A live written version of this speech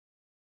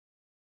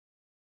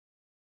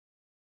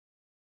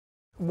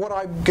What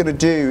I'm going to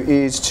do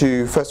is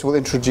to first of all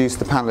introduce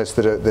the panellists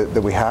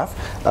that we have.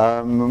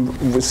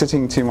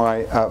 Sitting to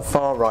my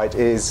far right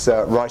is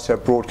writer,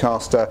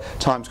 broadcaster,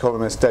 Times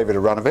columnist David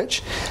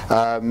Aronovich.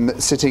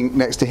 Sitting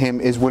next to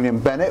him is William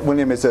Bennett.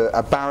 William is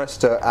a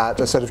barrister at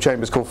a set of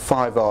chambers called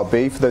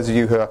 5RB. For those of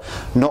you who are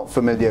not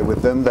familiar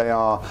with them, they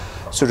are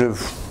sort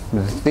of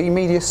the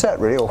media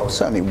set, really, or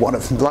certainly one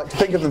of them. Like to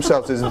think of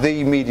themselves as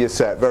the media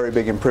set, very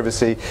big in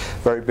privacy,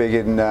 very big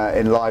in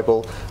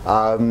libel,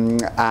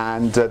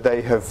 and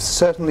they have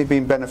certainly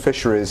been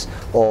beneficiaries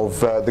of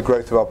the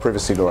growth of our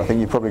privacy law. I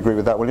think you probably agree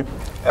with that, William?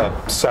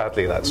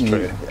 Sadly, that's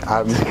true.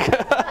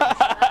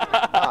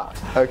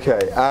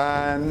 Okay,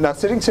 and now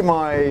sitting to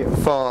my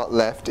far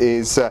left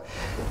is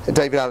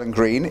David Allen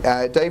Green.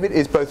 David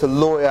is both a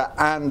lawyer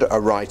and a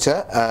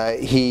writer.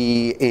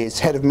 He is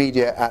head of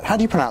media at, how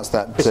do you pronounce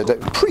that?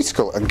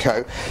 Preiskel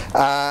Co.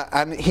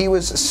 And he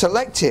was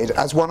selected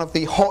as one of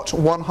the hot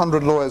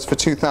 100 lawyers for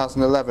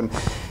 2011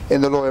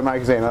 in the Lawyer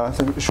magazine.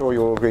 I'm sure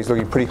you'll agree he's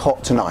looking pretty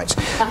hot tonight.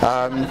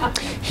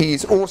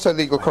 He's also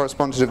legal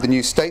correspondent of the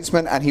new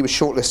Statesman, and he was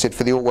shortlisted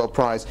for the Orwell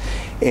Prize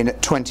in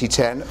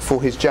 2010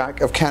 for his Jack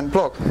of Kent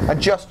blog.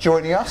 And just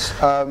joining us,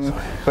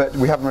 but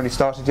we haven't really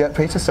started yet,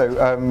 Peter, so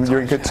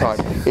you're in good time,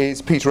 is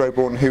Peter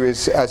Oborne, who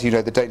is, as you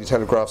know, the Daily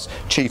Telegraph's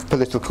chief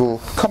political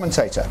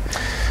commentator.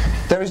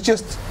 There is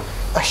just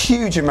a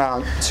huge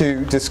amount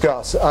to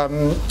discuss.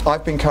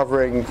 I've been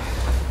covering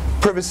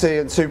privacy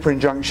and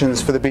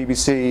super-injunctions for the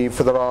BBC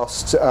for the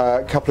last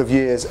couple of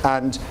years,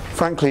 and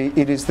frankly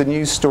it is the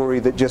news story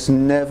that just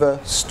never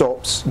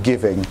stops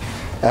giving.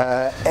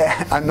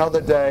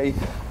 Another day,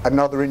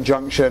 another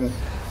injunction,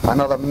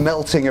 another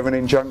melting of an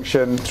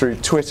injunction through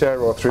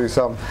Twitter or through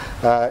some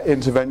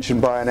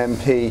intervention by an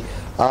MP.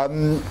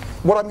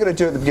 What I'm going to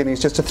do at the beginning is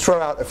just to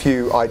throw out a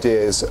few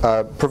ideas,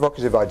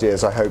 provocative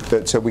ideas, I hope,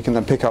 that we can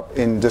then pick up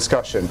in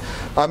discussion.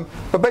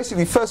 But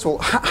basically, first of all,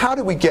 how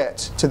do we get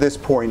to this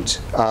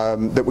point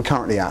that we're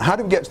currently at? How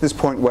do we get to this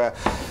point where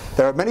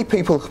there are many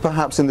people,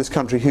 perhaps in this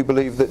country, who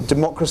believe that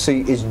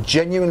democracy is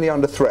genuinely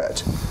under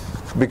threat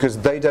because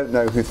they don't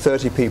know who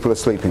 30 people are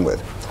sleeping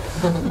with?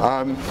 You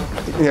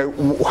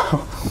know,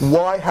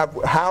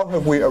 how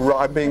have we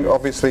arrived? I'm being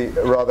obviously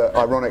rather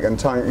ironic and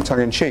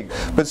tongue-in-cheek,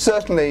 but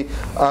certainly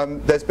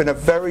there's been a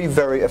very,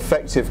 very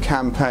effective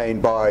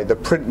campaign by the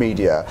print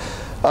media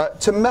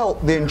to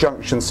melt the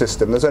injunction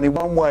system. There's only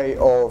one way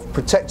of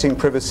protecting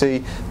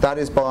privacy, that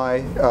is by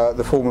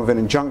the form of an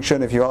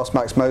injunction. If you ask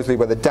Max Mosley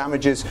whether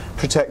damages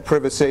protect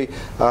privacy,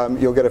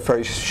 you'll get a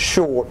very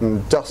short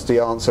and dusty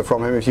answer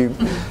from him.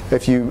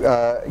 If you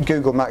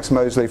Google Max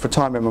Mosley for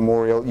time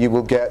immemorial, you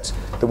will get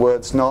the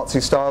words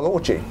Nazi-style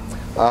orgy.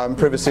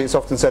 Privacy, it's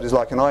often said, is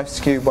like an ice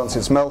cube. Once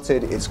it's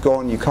melted, it's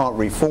gone. You can't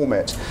reform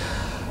it.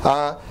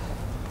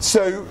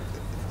 So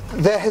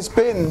there has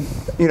been,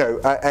 you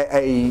know,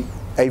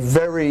 a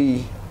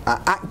very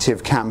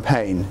active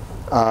campaign.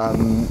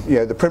 You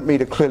know, the print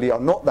media clearly are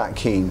not that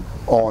keen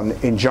on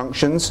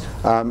injunctions,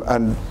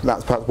 and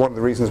that's perhaps one of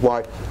the reasons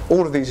why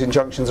all of these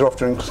injunctions are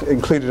often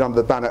included under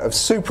the banner of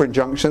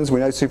super-injunctions. We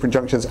know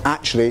super-injunctions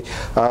actually,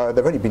 there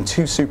have only been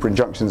 2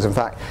 super-injunctions, in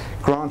fact,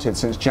 granted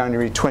since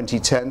January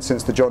 2010,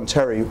 since the John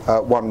Terry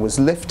one was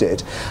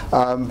lifted.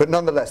 But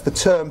nonetheless, the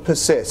term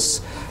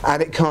persists,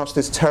 and it casts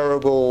this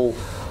terrible,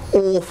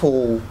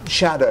 awful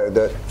shadow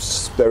that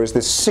there is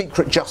this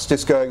secret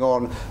justice going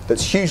on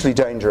that's hugely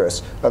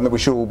dangerous and that we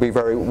should all be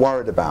very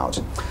worried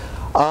about.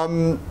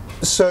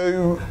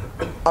 So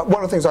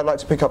one of the things I'd like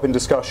to pick up in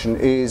discussion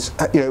is,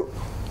 you know,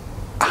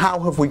 how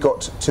have we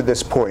got to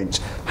this point?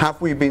 Have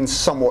we been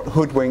somewhat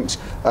hoodwinked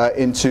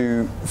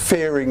into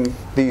fearing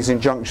these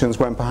injunctions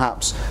when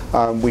perhaps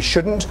we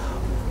shouldn't?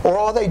 Or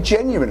are they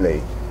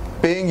genuinely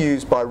being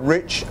used by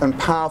rich and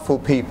powerful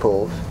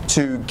people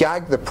to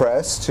gag the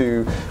press,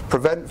 to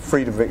prevent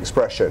freedom of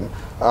expression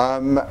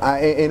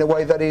in a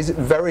way that is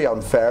very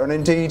unfair, and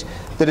indeed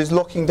that is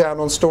locking down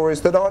on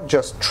stories that aren't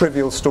just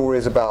trivial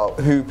stories about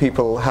who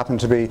people happen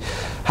to be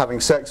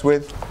having sex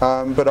with,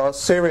 but are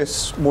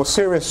serious, more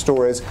serious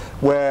stories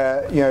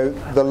where, you know,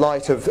 the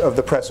light of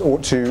the press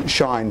ought to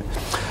shine.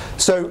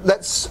 So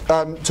let's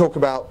talk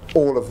about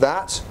all of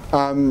that.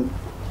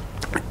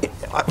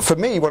 For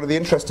me, one of the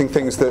interesting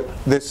things that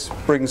this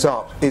brings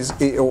up is,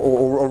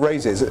 or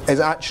raises, is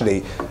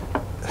actually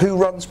who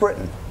runs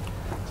Britain.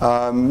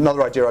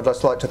 Another idea I'd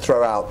just like to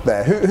throw out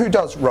there: who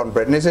does run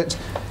Britain? Is it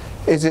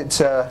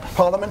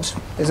Parliament?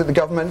 Is it the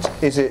government?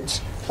 Is it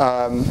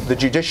the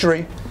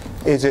judiciary?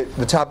 Is it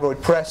the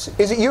tabloid press?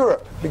 Is it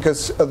Europe?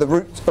 Because the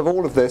root of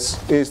all of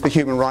this is the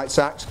Human Rights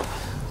Act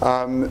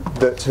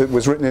that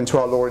was written into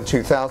our law in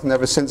 2000.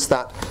 Ever since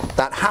that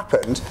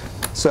happened,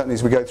 certainly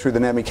as we go through the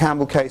Naomi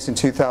Campbell case in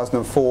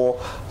 2004,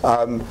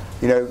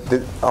 you know,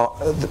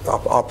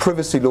 our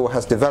privacy law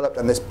has developed,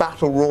 and this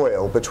battle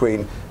royal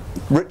between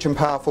rich and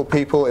powerful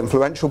people,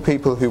 influential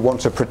people who want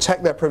to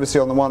protect their privacy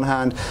on the one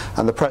hand,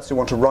 and the press who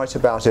want to write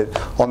about it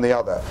on the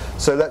other.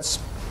 So let's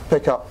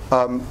pick up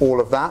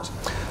all of that.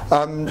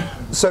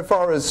 So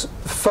far as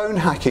phone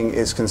hacking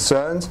is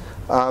concerned,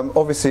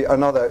 Obviously,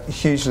 another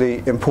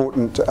hugely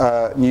important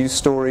news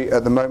story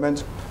at the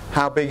moment.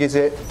 How big is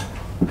it?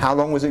 How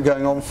long was it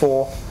going on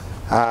for?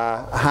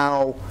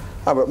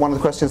 One of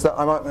the questions that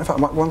one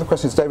of the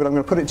questions, David, I'm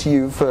going to put it to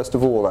you first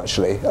of all.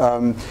 Actually,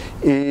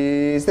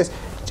 is this: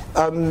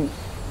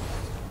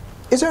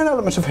 is there an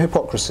element of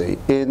hypocrisy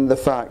in the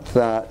fact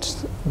that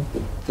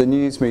the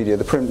news media,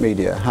 the print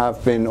media,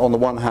 have been, on the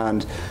one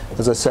hand,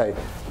 as I say,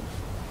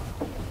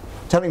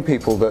 telling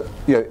people that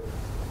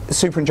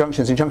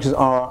injunctions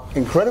are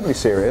incredibly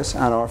serious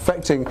and are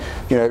affecting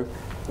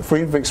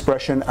freedom of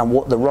expression and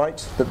what the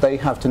right that they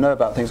have to know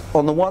about things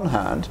on the one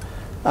hand,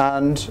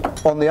 and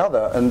on the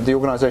other, and the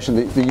organisation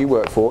that you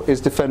work for is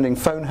defending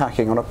phone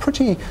hacking on a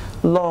pretty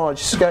large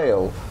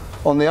scale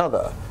on the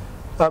other.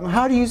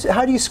 How do you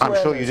square?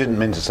 I'm sure you didn't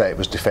mean to say it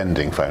was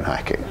defending phone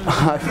hacking.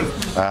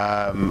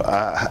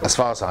 As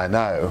far as I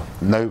know,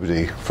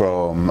 nobody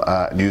from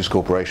News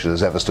Corporation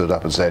has ever stood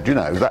up and said,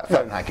 that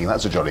phone hacking,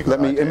 that's a jolly good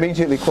idea. Let me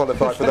immediately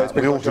qualify for those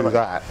people. We all do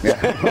that.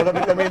 Yeah. Well,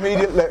 let me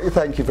immediately,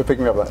 thank you for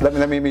picking me up on that.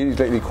 Let me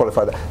immediately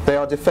qualify that. They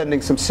are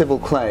defending some civil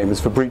claims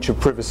for breach of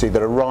privacy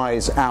that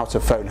arise out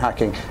of phone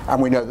hacking,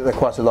 and we know that there are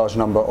quite a large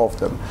number of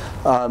them.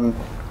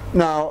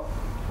 Now,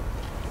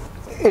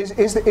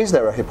 is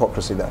there a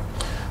hypocrisy there?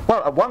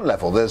 Well, at one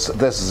level, there's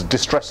a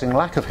distressing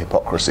lack of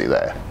hypocrisy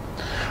there,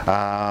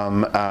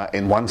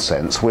 in one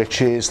sense,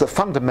 which is that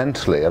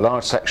fundamentally a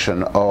large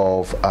section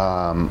of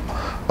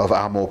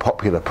our more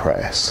popular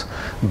press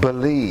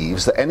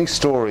believes that any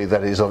story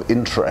that is of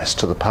interest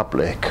to the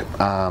public,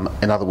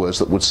 in other words,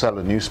 that would sell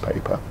a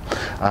newspaper,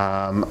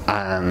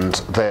 and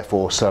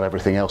therefore sell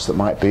everything else that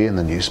might be in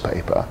the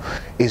newspaper,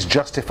 is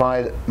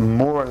justified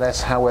more or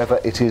less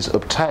however it is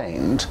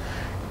obtained,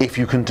 if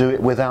you can do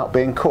it without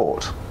being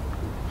caught.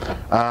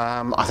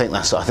 I think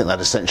that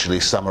essentially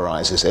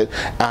summarises it.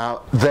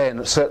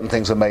 Then certain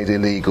things are made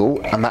illegal,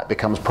 and that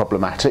becomes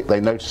problematic.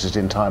 They notice it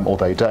in time, or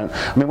they don't.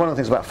 I mean, one of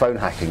the things about phone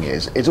hacking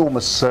is it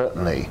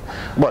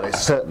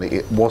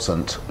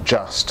wasn't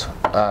just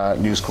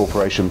News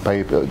Corporation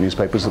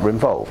newspapers that were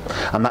involved,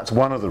 and that's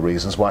one of the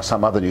reasons why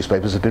some other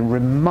newspapers have been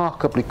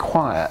remarkably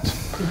quiet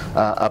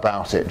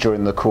about it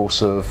during the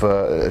course of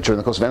it.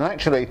 And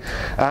actually,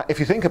 if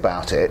you think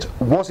about it,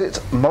 was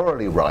it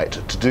morally right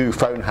to do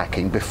phone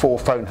hacking before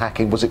phone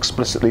hacking was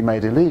explicitly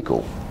made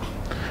illegal?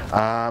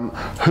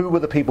 Who were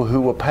the people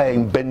who were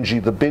paying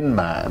Benji the bin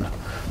man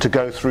to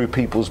go through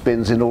people's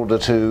bins in order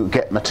to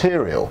get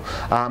material?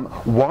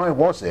 Why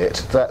was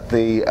it that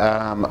the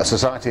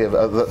society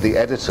of the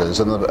editors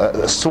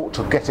and sought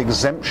to get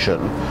exemption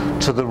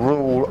to the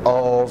rule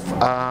of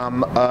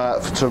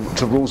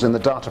to rules in the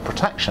Data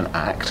Protection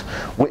Act,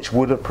 which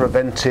would have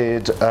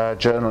prevented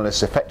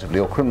journalists effectively,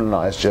 or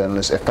criminalised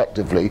journalists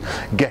effectively,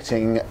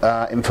 getting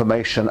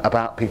information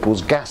about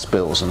people's gas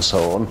bills and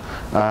so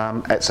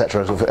on,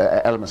 etc.,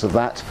 elements of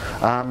that,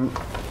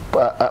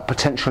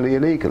 potentially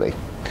illegally.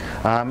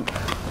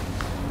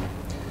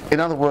 In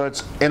other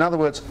words,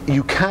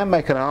 you can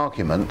make an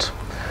argument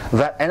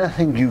that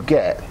anything you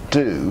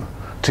do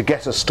to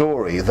get a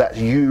story that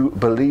you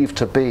believe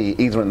to be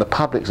either in the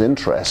public's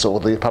interest or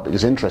the public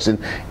is interested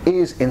in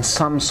is in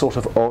some sort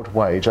of odd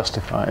way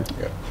justified.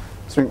 Yeah.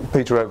 So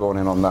Peter Oborne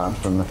in on that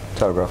from the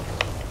Telegraph.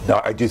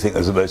 No, I do think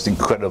there's the most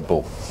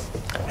incredible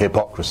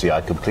hypocrisy.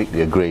 I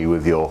completely agree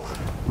with your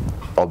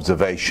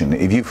observation.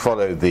 If you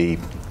follow the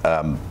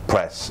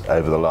press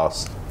over the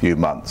last few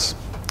months,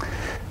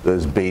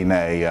 there's been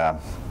a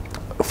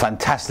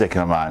fantastic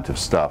amount of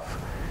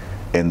stuff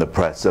in the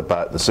press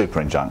about the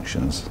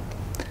super-injunctions.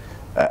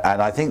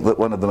 And I think that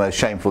one of the most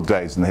shameful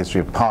days in the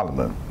history of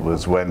Parliament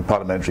was when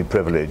parliamentary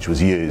privilege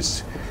was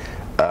used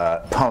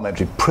to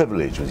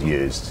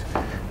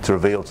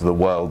reveal to the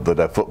world that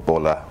a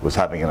footballer was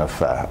having an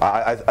affair.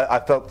 I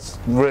felt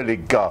really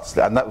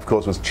ghastly, and that of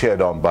course was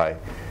cheered on by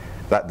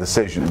that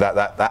decision,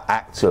 that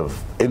act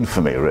of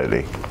infamy,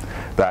 really,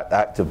 that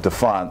act of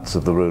defiance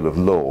of the rule of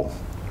law,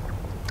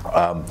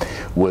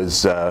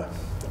 was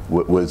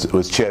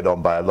cheered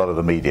on by a lot of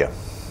the media.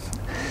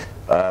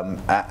 And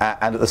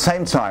at the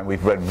same time,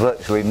 we've read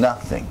virtually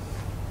nothing,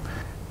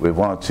 with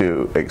one or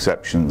two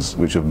exceptions,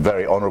 which are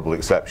very honourable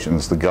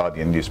exceptions, the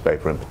Guardian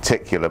newspaper in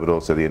particular, but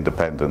also the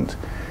Independent,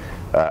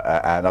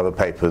 and other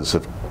papers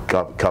have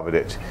covered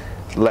it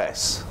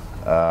less,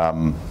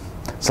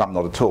 some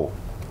not at all,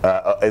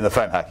 in the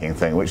phone hacking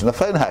thing, which in the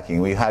phone hacking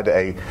we had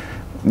a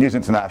News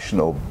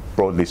International,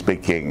 broadly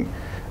speaking,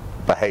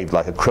 behaved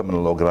like a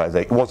criminal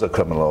organisation, was a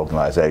criminal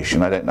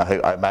organisation. I don't know,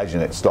 I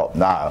imagine it stopped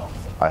now.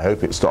 I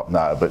hope it stopped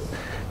now, but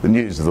the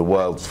News of the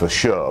World for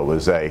sure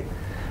was a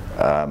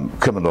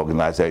criminal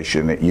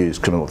organisation. It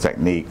used criminal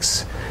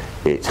techniques.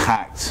 It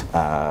hacked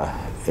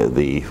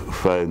the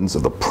phones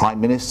of the Prime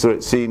Minister,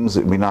 it seems,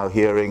 that we're now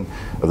hearing,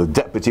 of the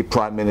Deputy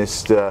Prime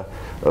Minister,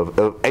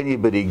 of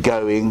anybody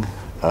going.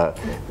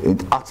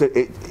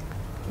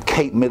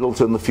 Kate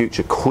Middleton, the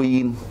future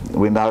Queen,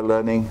 we're now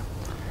learning.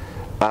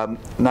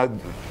 Now,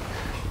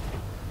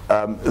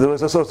 there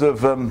was a sort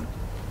of,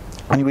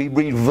 and we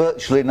read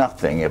virtually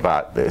nothing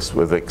about this,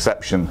 with the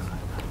exception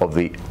of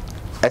the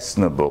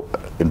estimable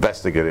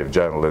investigative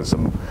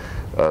journalism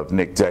of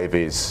Nick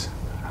Davies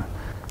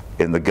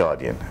in The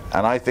Guardian.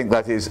 And I think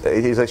it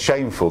is a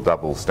shameful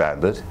double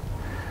standard,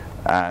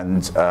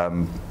 and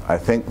I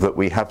think that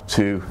we have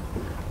to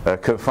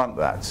confront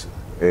that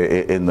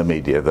in the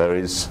media.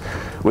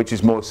 Which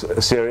is more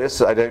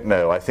serious, I don't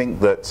know. I think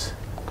that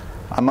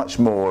I'm much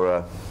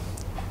more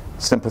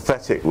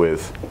sympathetic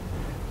with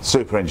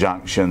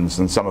super-injunctions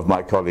than some of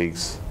my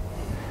colleagues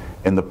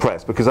in the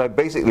press, because I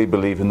basically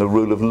believe in the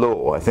rule of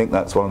law. I think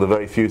that's one of the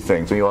very few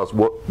things. When you ask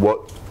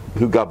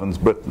who governs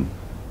Britain,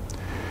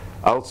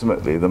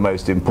 ultimately the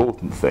most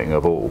important thing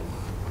of all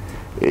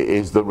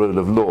is the rule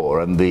of law,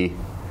 and the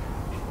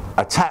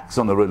attacks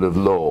on the rule of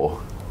law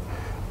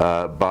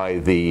by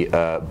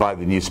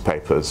the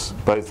newspapers,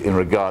 both in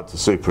regard to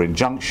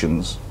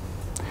super-injunctions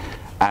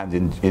and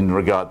in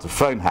regard to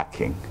phone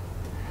hacking,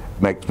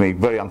 makes me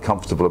very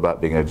uncomfortable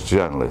about being a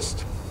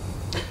journalist.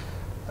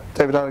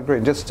 David Allen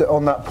Green, just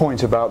on that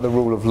point about the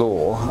rule of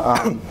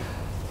law,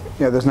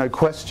 you know, there's no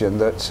question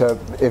that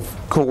if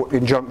court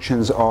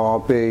injunctions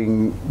are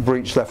being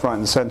breached left, right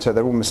and centre,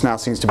 there almost now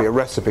seems to be a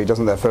recipe,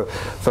 doesn't there,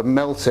 for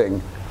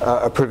melting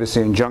a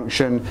privacy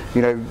injunction.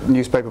 You know,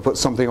 newspaper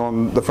puts something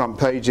on the front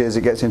pages,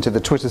 it gets into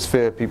the Twitter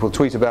sphere, people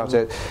tweet about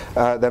it,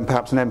 then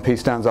perhaps an MP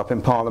stands up in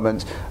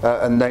Parliament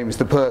and names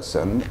the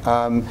person.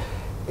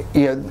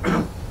 You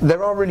know,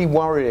 there are really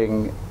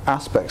worrying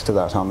aspects to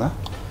that, aren't there?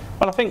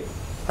 Well, I think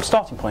the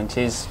starting point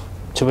is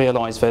to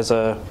realise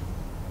there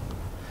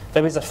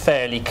is a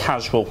fairly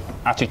casual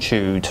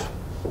attitude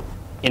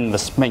in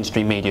the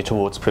mainstream media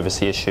towards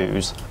privacy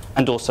issues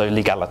and also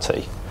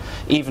legality.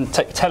 Even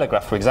take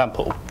Telegraph, for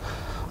example,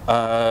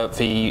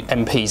 the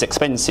MP's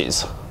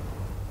expenses.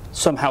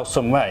 Somehow,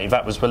 some way,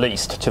 that was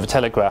released to the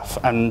Telegraph,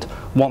 and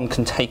one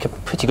can take a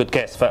pretty good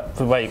guess that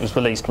the way it was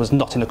released was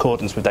not in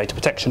accordance with data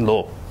protection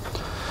law.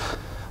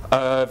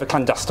 The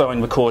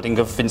clandestine recording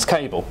of Vince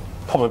Cable,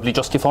 probably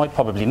justified,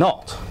 probably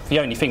not. The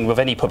only thing with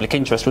any public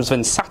interest was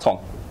then sat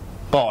on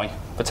by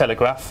the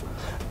Telegraph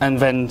and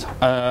then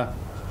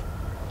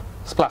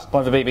splashed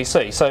by the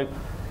BBC. So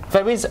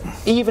there is,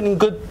 even in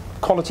good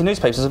quality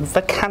newspapers,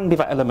 there can be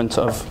that element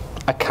of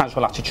a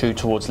casual attitude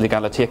towards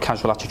legality, a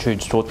casual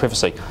attitude towards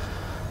privacy.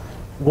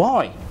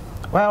 Why?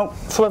 Well,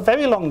 for a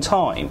very long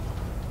time,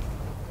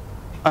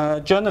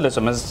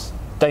 journalism, as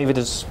David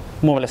has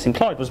more or less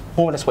implied, was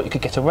more or less what you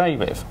could get away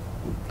with.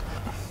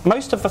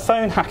 Most of the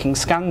phone hacking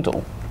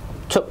scandal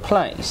took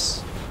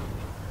place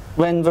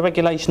when the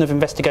Regulation of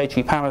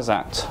Investigatory Powers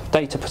Act,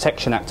 Data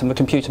Protection Act and the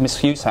Computer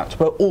Misuse Act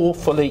were all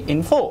fully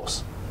in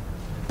force.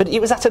 But it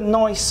was at a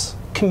nice,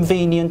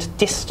 convenient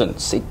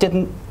distance. It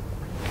did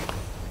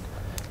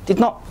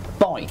not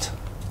bite.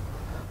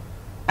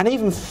 And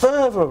even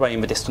further away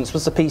in the distance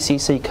was the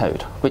PCC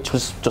code, which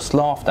was just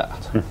laughed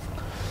at.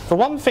 The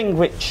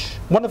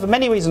one of the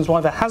many reasons why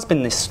there has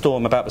been this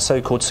storm about the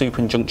so-called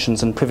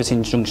super-injunctions and privacy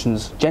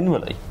injunctions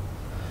generally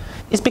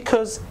is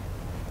because,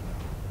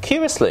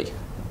 curiously,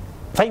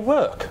 they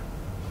work.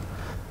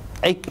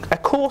 A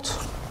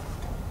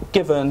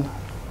court-given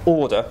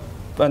order,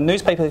 a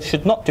newspaper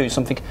should not do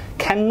something,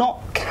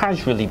 cannot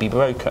casually be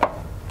broken.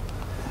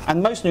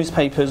 And most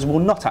newspapers will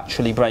not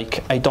actually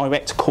break a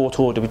direct court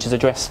order which is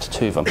addressed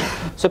to them.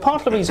 So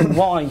part of the reason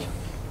why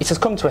it has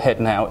come to a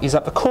head now is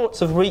that the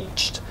courts have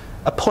reached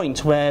a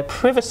point where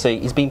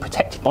privacy is being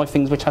protected by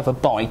things which have a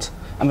bite,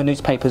 and the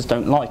newspapers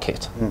don't like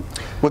it.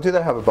 Well, do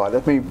they have a bite?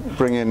 Let me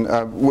bring in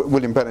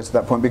William Bennett at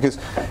that point, because,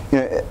 you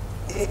know,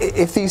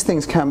 if these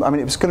things can, I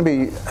mean, it's going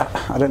to be,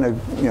 I don't know,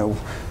 you know,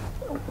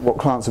 what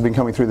clients have been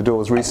coming through the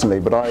doors recently,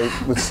 but I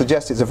would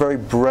suggest it's a very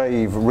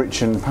brave,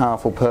 rich and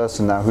powerful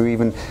person now who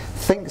even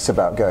thinks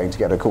about going to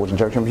get a court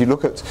injunction. If you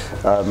look at,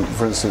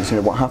 for instance, you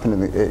know, what happened in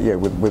the, you know,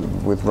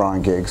 with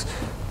Ryan Giggs,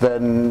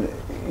 then,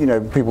 you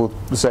know, people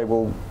say,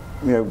 well,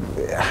 you know,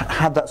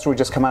 had that story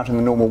just come out in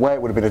the normal way,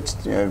 it would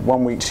have been a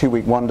 1 week, 2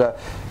 week wonder.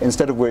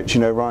 Instead of which,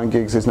 you know, Ryan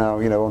Giggs is now,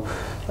 you know,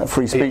 on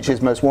Free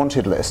Speech's most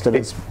wanted list, and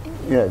it's,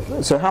 you know,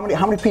 so how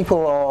many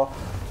people are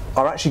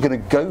actually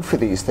going to go for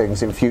these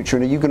things in future,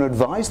 and are you going to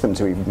advise them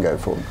to even go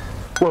for them?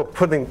 Well,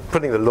 putting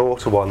the law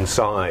to one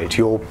side,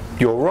 you're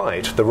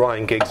right. The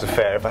Ryan Giggs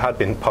affair, if it had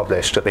been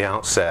published at the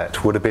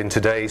outset, would have been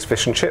today's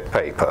fish and chip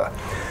paper.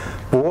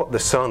 But what the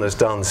Sun has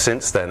done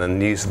since then, and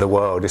News of the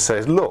World, is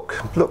says, look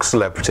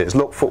celebrities,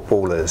 look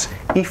footballers,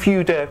 if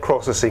you dare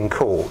cross us in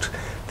court,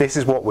 this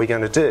is what we're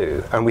going to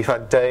do. And we've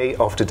had day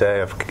after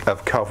day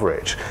of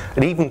coverage.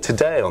 And even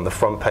today on the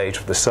front page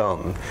of the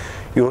Sun,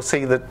 you'll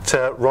see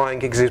that Ryan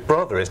Giggs'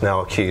 brother is now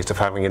accused of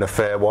having an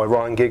affair while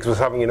Ryan Giggs was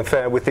having an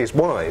affair with his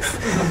wife.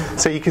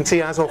 So you can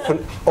see, as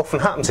often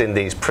happens in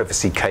these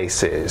privacy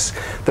cases,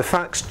 the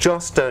facts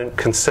just don't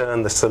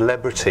concern the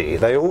celebrity.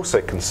 They also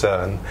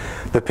concern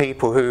the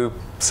people who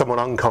someone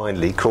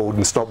unkindly called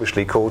and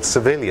snobbishly called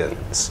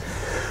civilians.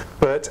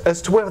 But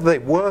as to whether they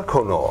work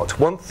or not,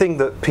 one thing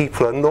that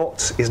people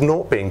is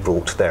not being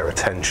brought to their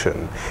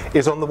attention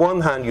is, on the one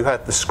hand, you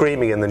had the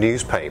screaming in the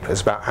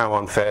newspapers about how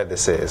unfair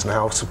this is and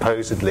how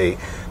supposedly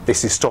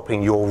this is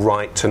stopping your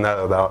right to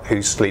know about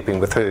who's sleeping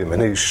with whom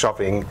and who's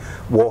shoving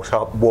what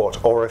up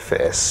what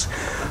orifice.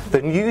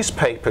 The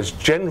newspapers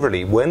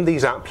generally, when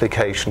these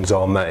applications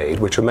are made,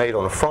 which are made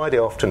on a Friday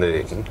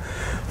afternoon,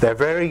 they're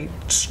very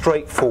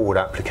straightforward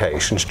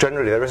applications.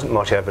 Generally, there isn't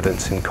much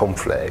evidence in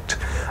conflict.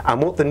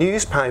 And what the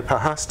newspaper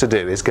has to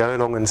do is go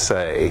along and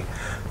say,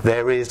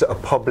 there is a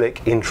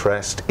public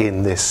interest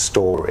in this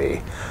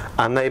story.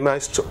 And they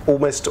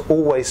almost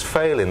always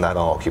fail in that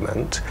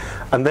argument.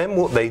 And then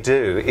what they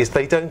do is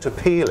they don't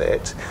appeal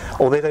it,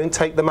 or they don't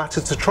take the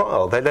matter to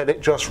trial. They let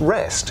it just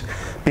rest,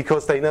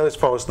 because they know, as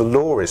far as the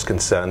law is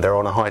concerned, they're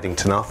on a hiding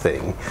to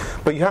nothing.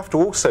 But you have to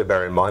also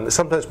bear in mind that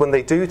sometimes when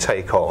they do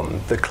take on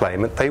the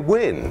claimant, they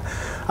win.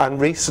 And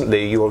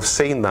recently you'll have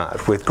seen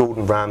that with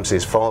Gordon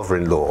Ramsay's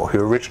father-in-law, who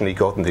originally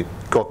got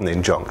an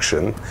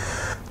injunction.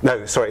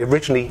 No, sorry,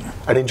 originally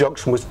an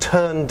injunction was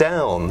turned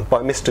down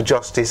by Mr.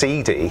 Justice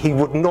Eadie. He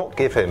would not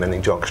give him an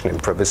injunction in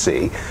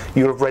privacy.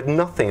 You'll have read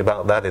nothing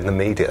about that in the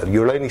media.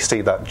 You'll only see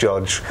that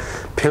judge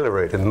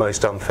pilloried in the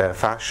most unfair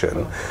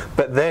fashion.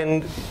 But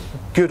then,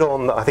 good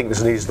on, I think it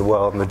was News of the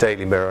World and the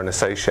Daily Mirror and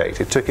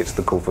Associated, took it to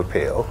the Court of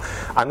Appeal,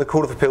 and the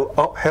Court of Appeal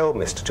upheld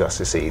Mr.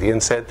 Justice Eadie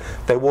and said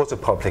there was a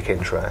public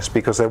interest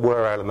because there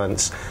were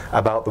elements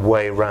about the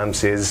way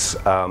Ramsay's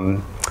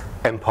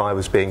empire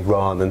was being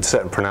run and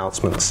certain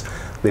pronouncements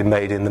being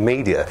made in the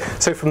media.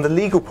 So from the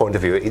legal point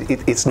of view,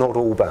 it's not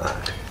all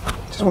bad.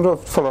 Just want to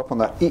follow up on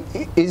that.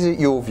 Is it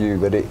your view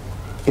that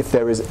if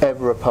there is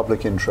ever a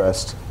public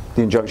interest,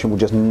 the injunction will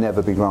just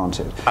never be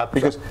granted?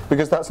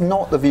 Because that's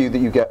not the view that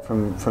you get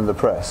from the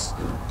press.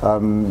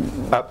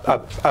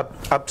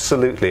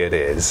 Absolutely it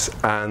is.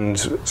 And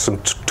some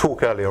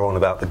talk earlier on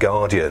about The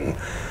Guardian.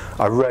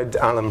 I read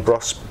Alan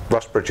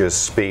Rusbridger's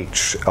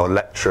speech or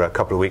lecture a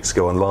couple of weeks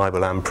ago on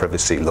libel and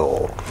privacy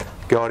law.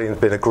 Guardian's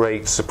been a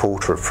great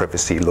supporter of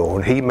privacy law,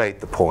 and he made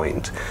the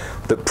point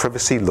that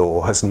privacy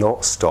law has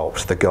not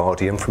stopped The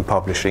Guardian from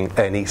publishing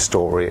any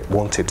story it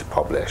wanted to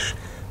publish.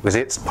 Because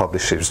its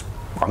publishers,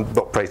 I'm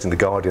not praising The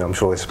Guardian, I'm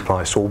sure this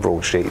applies to all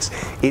broadsheets,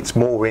 it's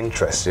more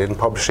interested in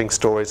publishing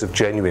stories of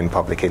genuine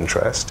public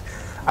interest,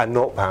 and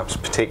not perhaps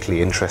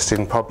particularly interested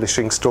in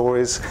publishing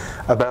stories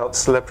about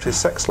celebrities'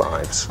 sex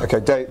lives. Okay,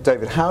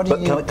 David, how do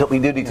you... But we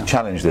do need to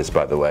challenge this,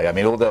 by the way. I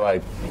mean, although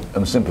I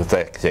am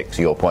sympathetic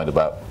to your point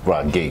about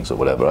Ryan Giggs or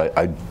whatever,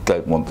 I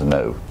don't want to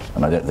know,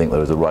 and I don't think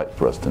there is a right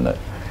for us to know.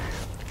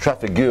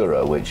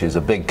 Trafigura, which is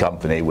a big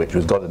company which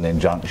has got an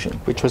injunction.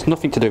 Which was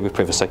nothing to do with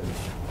privacy.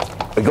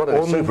 We got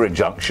a super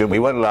injunction. We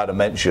weren't allowed to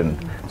mention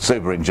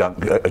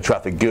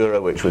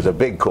Trafigura, which was a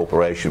big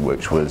corporation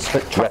which was...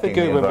 But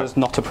Trafigura was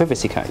not a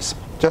privacy case.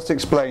 Just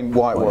explain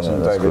why it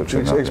wasn't, David.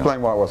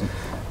 Explain why it wasn't.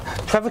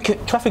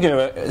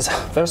 Trafigura is...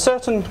 There are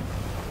certain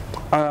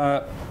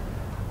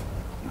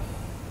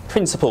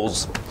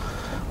principles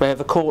where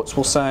the courts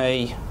will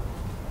say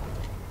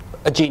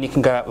a genie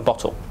can go out of a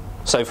bottle.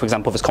 So, for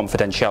example, there's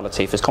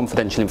confidentiality. If there's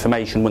confidential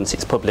information, once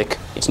it's public,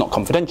 it's not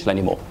confidential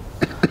anymore.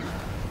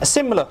 A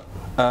similar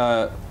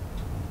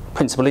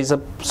principle is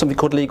something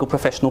called legal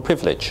professional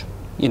privilege.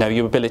 You know,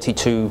 your ability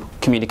to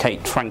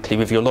communicate frankly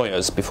with your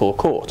lawyers before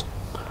court.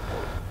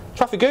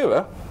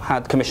 Trafigura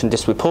had commissioned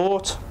this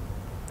report,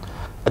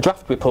 a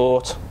draft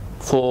report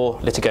for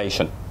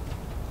litigation.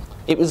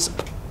 It was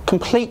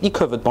completely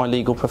covered by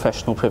legal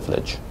professional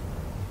privilege.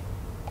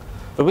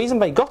 The reason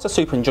they got a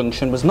super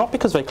injunction was not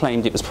because they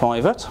claimed it was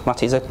private,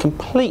 that is a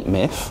complete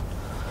myth.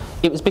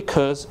 It was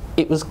because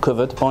it was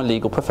covered by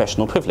legal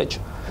professional privilege.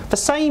 The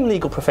same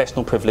legal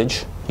professional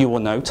privilege, you will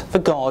note, The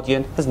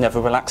Guardian has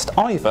never relaxed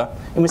either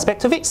in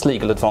respect of its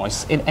legal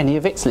advice in any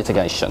of its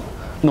litigation,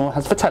 nor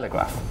has The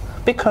Telegraph,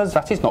 because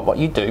that is not what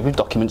you do with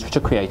documents which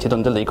are created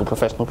under legal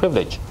professional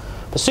privilege.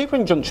 The super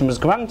injunction was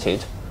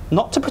granted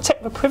not to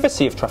protect the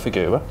privacy of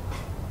Trafigura,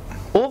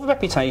 or the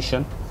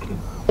reputation,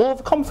 or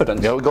the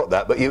confidence. Yeah, we got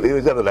that, but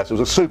nevertheless, it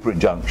was a super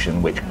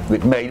injunction which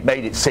made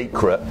it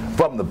secret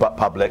from the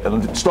public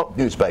and stopped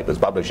newspapers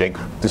publishing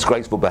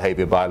disgraceful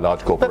behaviour by a large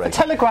corporation. But the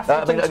Telegraph,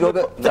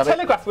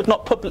 Telegraph would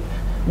not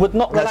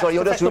relax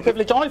professional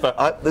privilege either.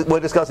 We're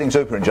discussing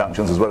super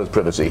injunctions as well as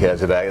privacy here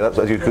today. That's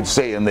as you could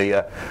see in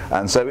the,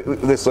 and so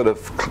this sort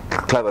of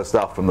clever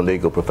stuff from the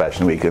legal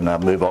profession. We can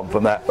move on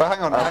from that. Well, hang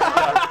on.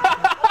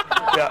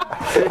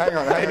 Hang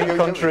on.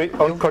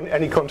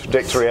 Any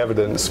contradictory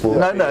evidence will...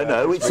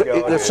 No.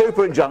 The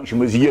super injunction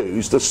was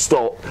used to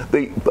stop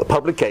the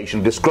publication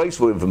of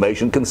disgraceful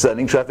information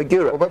concerning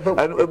Trafigura.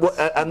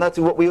 And that's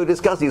what we were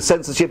discussing,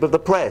 censorship of the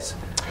press.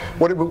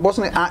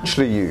 Wasn't it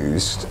actually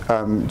used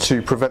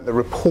to prevent the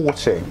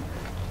reporting?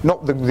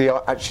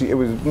 Actually, it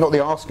was not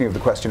the asking of the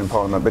question in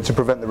Parliament, but to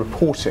prevent the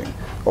reporting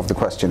of the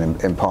question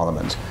in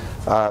Parliament.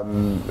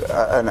 And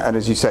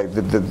as you say,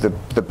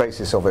 the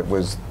basis of it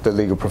was the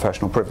legal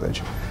professional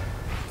privilege.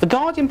 The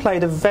Guardian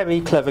played a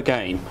very clever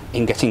game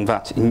in getting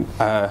that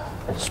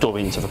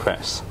story into the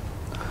press.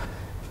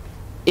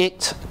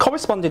 it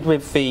corresponded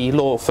with the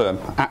law firm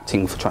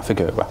acting for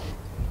Trafigura,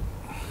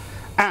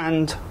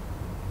 and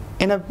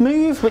in a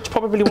move which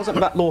probably wasn't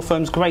that law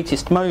firm's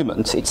greatest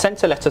moment, it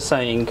sent a letter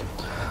saying,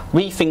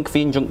 we think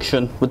the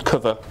injunction would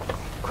cover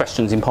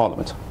questions in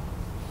Parliament.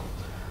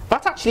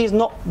 That actually is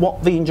not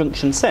what the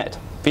injunction said.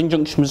 The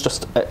injunction was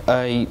just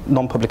a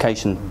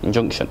non-publication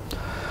injunction.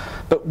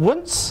 But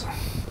once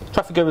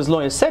Trafigura's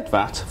lawyers said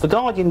that, The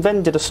Guardian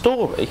then did a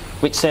story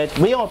which said,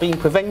 we are being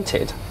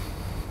prevented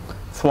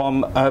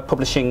from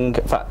publishing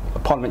that a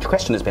parliamentary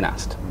question has been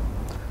asked.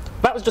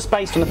 That was just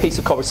based on a piece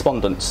of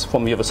correspondence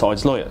from the other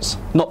side's lawyers,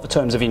 not the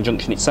terms of the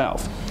injunction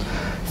itself.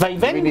 They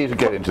then we need to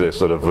get into this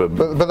sort of...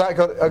 But that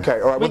got...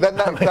 OK, all right, well then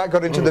that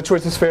got into the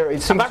Twitter sphere.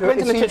 It seemed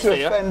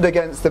to offend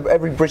against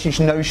every British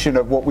notion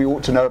of what we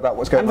ought to know about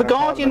what's going on. And The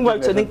Guardian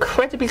wrote an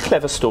incredibly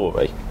clever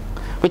story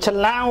which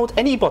allowed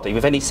anybody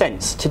with any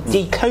sense to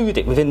decode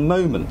it within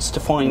moments to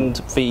find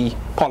the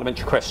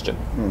parliamentary question.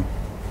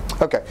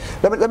 OK,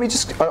 let me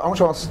just... I want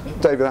to ask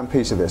David and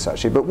Peter this,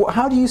 actually, but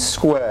how do you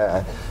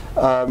square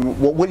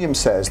what William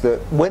says, that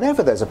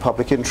whenever there's a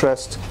public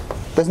interest,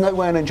 there's no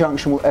way an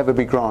injunction will ever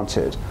be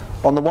granted?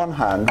 On the one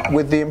hand,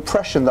 with the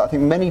impression that I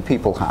think many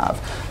people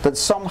have, that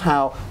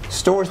somehow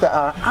stories that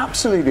are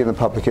absolutely in the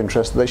public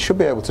interest that they should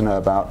be able to know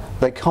about,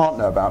 they can't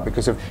know about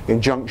because of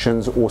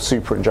injunctions or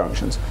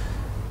super-injunctions.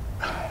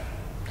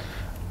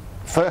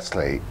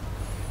 Firstly,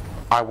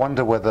 I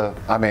wonder whether,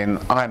 I mean,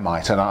 I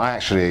might, and I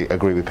actually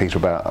agree with Peter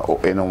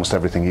about in almost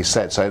everything he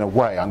said, so in a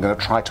way I'm going to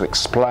try to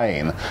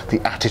explain the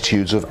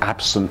attitudes of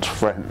absent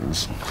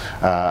friends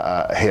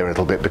here a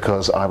little bit,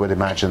 because I would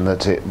imagine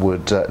that it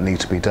would need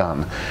to be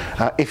done.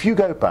 If you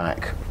go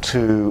back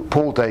to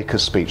Paul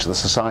Dacre's speech at the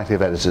Society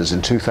of Editors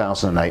in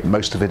 2008,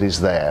 most of it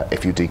is there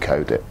if you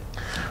decode it.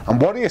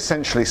 And what he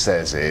essentially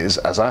says is,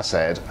 as I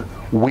said,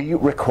 we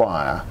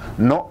require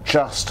not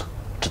just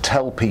to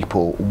tell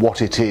people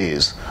what it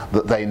is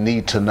that they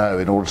need to know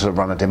in order to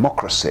run a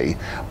democracy,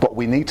 but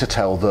we need to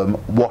tell them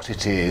what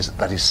it is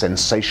that is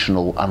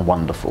sensational and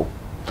wonderful.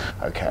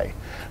 Okay.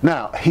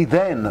 Now, he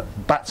then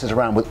bats it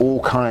around with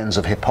all kinds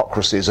of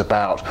hypocrisies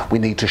about we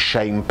need to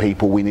shame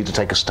people, we need to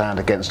take a stand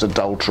against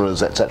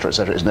adulterers, etc.,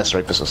 etc., it's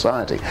necessary for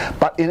society.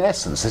 But in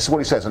essence, this is what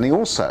he says. And he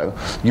also,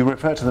 you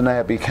refer to the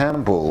Nair B.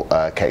 Campbell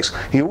case,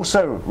 he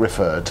also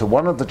referred to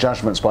one of the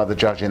judgments by the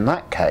judge in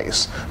that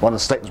case, one of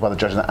the statements by the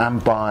judge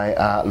and by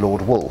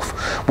Lord Wolfe,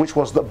 which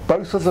was that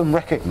both of them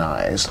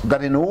recognised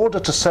that in order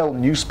to sell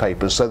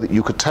newspapers so that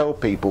you could tell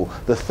people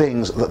the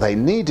things that they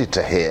needed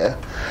to hear,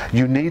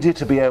 you needed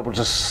to be able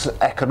to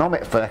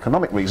for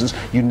economic reasons,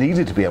 you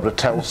needed to be able to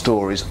tell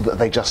stories that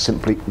they just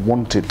simply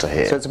wanted to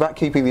hear. So it's about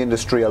keeping the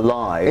industry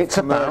alive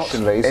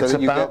commercially, so that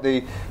you get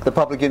the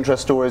public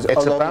interest stories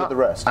along with the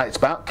rest. It's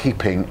about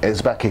keeping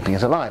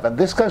it alive. And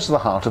this goes to the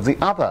heart of the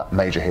other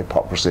major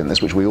hypocrisy in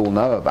this, which we all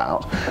know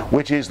about,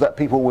 which is that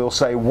people will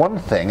say one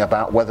thing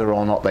about whether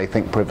or not they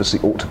think privacy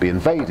ought to be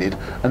invaded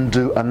and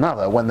do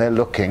another when they're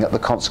looking at the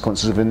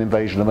consequences of an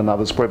invasion of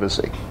another's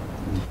privacy.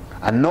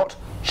 And not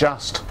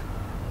just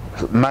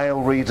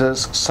Mail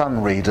readers,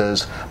 Sun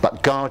readers,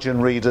 but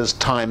Guardian readers,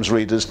 Times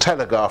readers,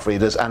 Telegraph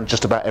readers, and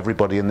just about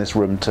everybody in this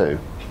room too.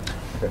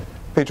 Okay.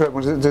 Peter,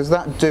 does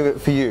that do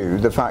it for you?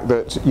 The fact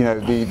that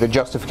the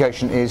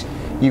justification is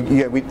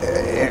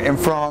in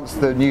France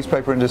the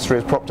newspaper industry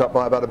is propped up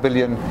by about $1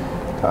 billion.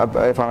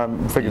 If my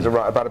figures are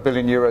right, about €1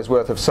 billion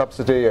worth of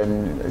subsidy,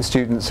 and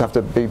students have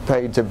to be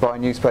paid to buy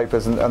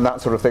newspapers and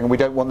that sort of thing. And we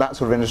don't want that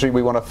sort of industry.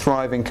 We want a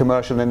thriving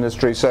commercial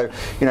industry. So,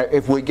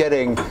 if we're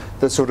getting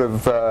the sort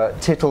of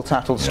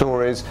tittle-tattle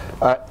stories,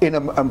 but in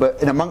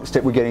amongst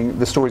it, we're getting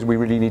the stories we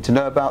really need to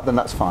know about, then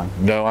that's fine.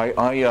 No,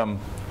 I'm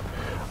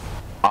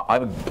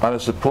a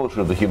supporter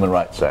of the Human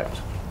Rights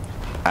Act,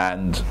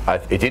 and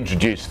it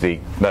introduced the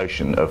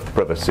notion of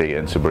privacy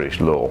into British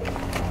law.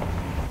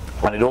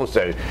 And it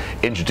also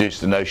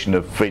introduced the notion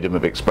of freedom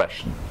of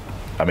expression.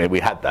 I mean, we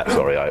had that,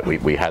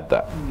 we had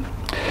that.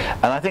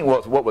 And I think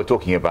what we're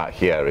talking about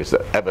here is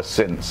that ever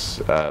since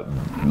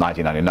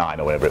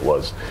 1999 or whatever it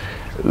was,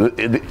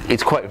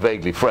 it's quite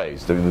vaguely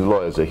phrased. I mean, the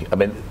lawyers are,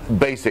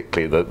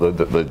 basically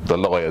the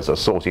lawyers are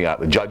sorting out,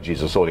 the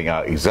judges are sorting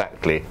out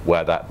exactly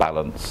where that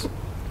balance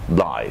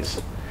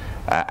lies.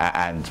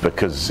 And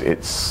because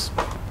it's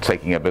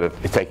taking a bit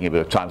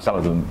of time, some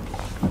of them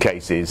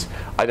cases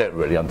I don't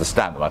really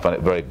understand them. I find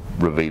it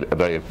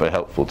very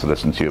helpful to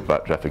listen to you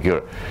about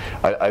Trafigura.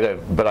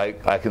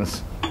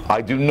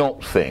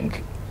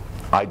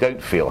 I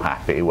don't feel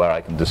happy where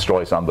I can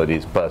destroy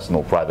somebody's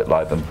personal, private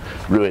life and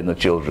ruin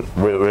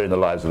the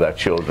lives of their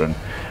children.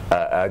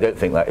 I don't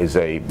think that is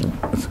a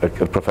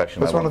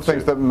profession. That's one of the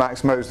things that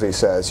Max Mosley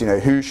says.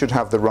 Who should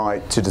have the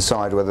right to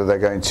decide whether they're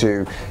going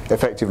to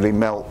effectively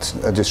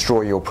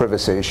destroy your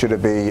privacy? Should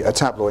it be a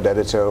tabloid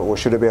editor or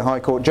should it be a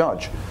High Court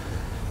judge?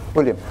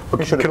 William,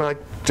 can I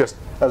just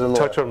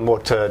touch on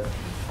what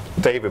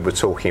David was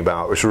talking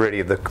about, was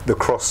really the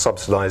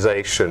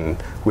cross-subsidisation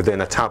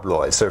within a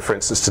tabloid. So, for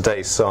instance,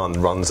 today's Sun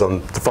runs on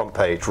the front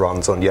page,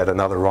 runs on yet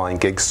another Ryan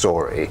Giggs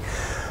story.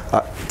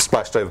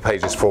 splashed over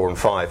pages 4 and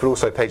 5, but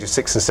also pages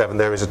 6 and 7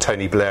 there is a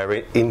Tony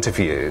Blair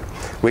interview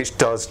which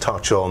does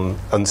touch on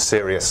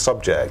serious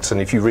subjects, and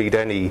if you read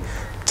any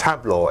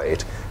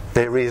tabloid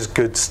there is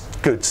good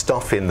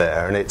stuff in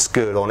there, and it's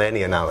good on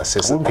any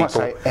analysis. I wouldn't quite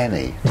say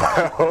any.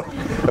 Well,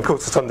 of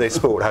course, the Sunday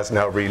Sport has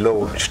now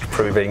relaunched,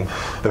 proving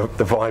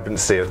the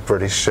vibrancy of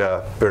British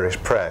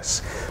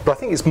press. But I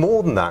think it's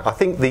more than that. I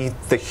think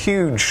the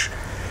huge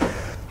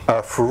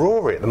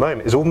furore at the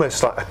moment is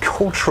almost like a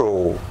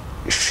cultural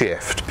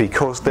shift,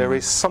 because there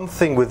is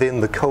something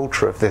within the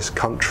culture of this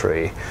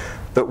country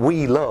that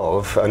we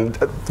love, and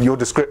your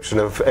description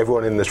of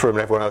everyone in this room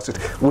and everyone else,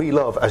 we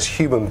love as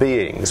human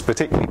beings,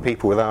 particularly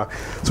people with our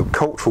sort of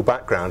cultural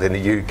background in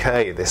the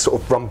UK, this sort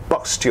of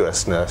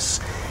rumbustuousness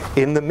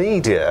in the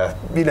media.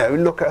 You know,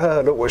 look at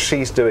her, look what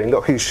she's doing,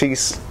 look who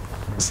she's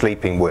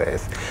sleeping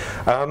with.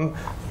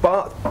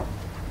 But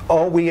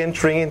are we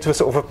entering into a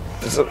sort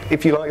of,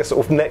 if you like, a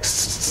sort of next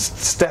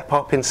step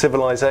up in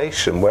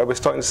civilization, where we're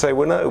starting to say,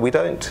 well, no, we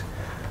don't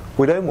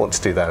want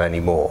to do that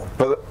anymore?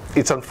 But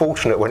it's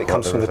unfortunate when it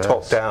comes from the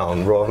top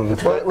down rather than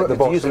the bottom up.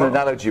 To use an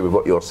analogy with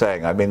what you're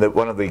saying, I mean, that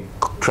one of the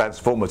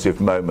transformative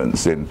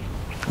moments in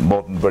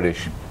modern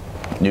British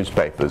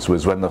newspapers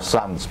was when The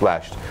Sun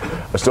splashed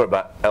a story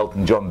about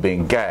Elton John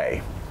being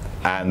gay,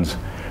 and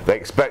they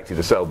expected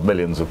to sell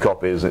millions of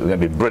copies. It was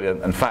going to be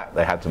brilliant. In fact,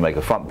 they had to make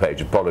a front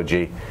page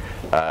apology.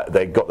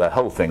 They got their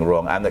whole thing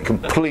wrong, and that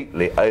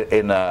completely,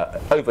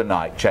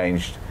 overnight,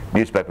 changed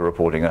newspaper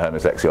reporting of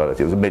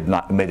homosexuality. It was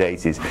the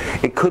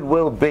mid-80s. It could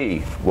well be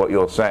what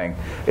you're saying.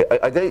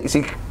 I don't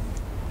see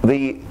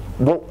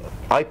what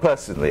I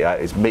personally,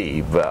 it's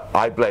me, but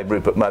I blame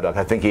Rupert Murdoch.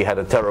 I think he had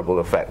a terrible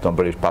effect on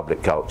British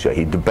public culture.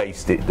 He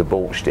debased it,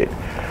 debauched it,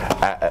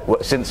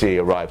 since he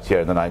arrived here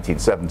in the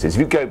 1970s. If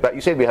you go back,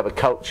 you say we have a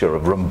culture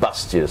of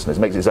rumbustious,ness,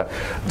 makes it sound,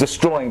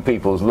 destroying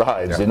people's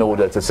lives in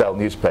order to sell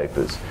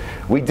newspapers.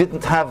 We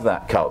didn't have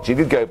that culture. If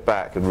you go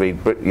back and read,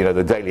 you know,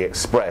 the Daily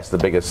Express, the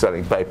biggest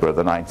selling paper of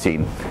the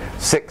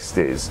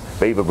 1960s,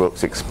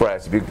 Beaverbrook's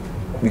Express, if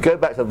you go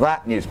back to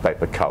that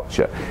newspaper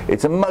culture,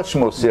 it's a much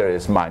more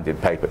serious-minded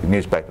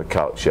newspaper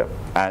culture.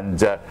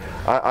 And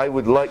I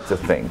would like to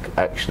think,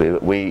 actually,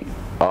 that we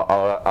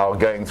are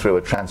going through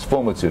a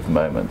transformative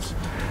moment,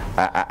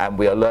 and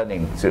we are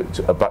learning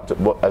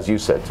as you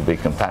said, to be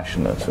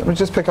compassionate. Let me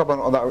just pick up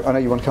on that. I know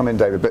you want to come in,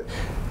 David, but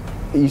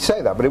you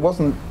say that, but it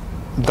wasn't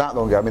that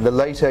long ago. I mean, the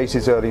late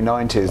 80s, early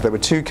 90s, there were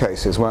two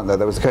cases, weren't there?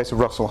 There was the case of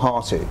Russell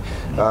Harty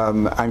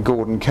and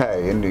Gordon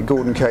Kay. And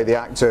Gordon Kay, the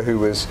actor who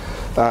was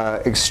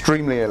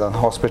extremely ill in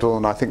hospital,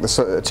 and I think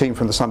the team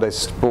from the Sunday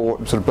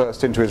Sport sort of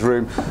burst into his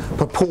room,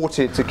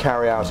 purported to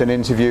carry out an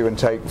interview and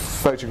take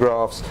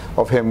photographs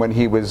of him when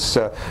he was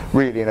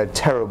really in a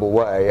terrible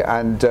way.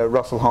 And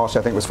Russell Harty,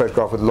 I think, was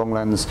photographed with long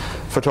lens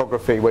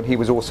photography when he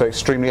was also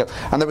extremely ill.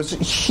 And there was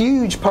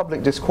huge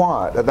public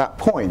disquiet at that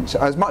point,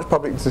 as much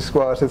public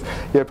disquiet as,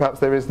 you know,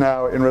 perhaps there is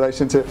now in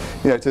relation to,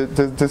 you know,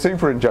 to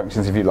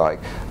super-injunctions, if you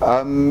like.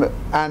 And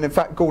in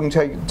fact, Gordon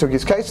took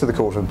his case to the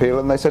Court of Appeal,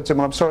 and they said to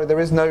him, I'm sorry, there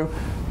is no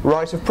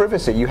right of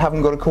privacy. You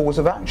haven't got a cause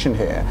of action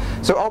here.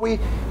 So are we,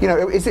 you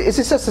know, is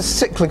this just a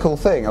cyclical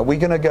thing? Are we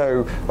going to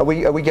go, are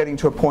we getting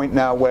to a point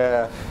now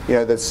where, you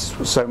know, there's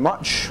so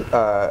much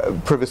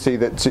privacy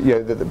that, you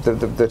know,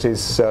 that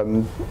is,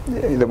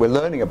 that we're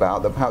learning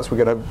about, that perhaps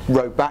we're going to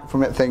row back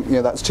from it, think, you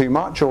know, that's too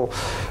much? Or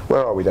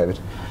where are we,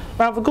 David?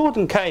 Well, the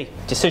Gordon Kay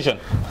decision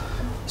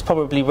is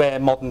probably where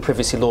modern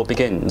privacy law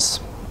begins.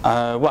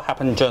 What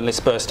happened?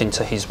 Journalists burst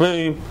into his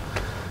room,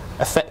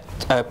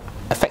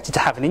 affected to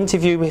have an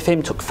interview with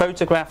him, took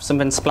photographs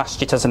and then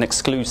splashed it as an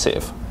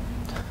exclusive.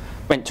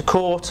 Went to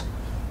court,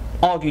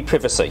 argued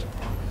privacy,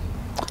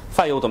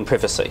 failed on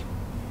privacy.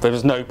 There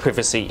was no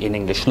privacy in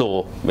English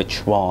law,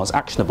 which was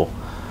actionable.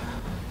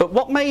 But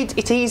what made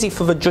it easy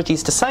for the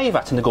judges to say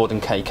that in the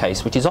Gordon Kay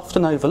case, which is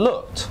often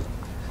overlooked,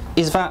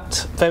 is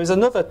that there is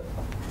another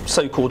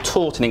so-called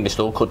tort in English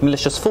law called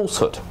malicious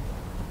falsehood.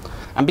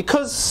 And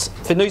because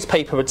the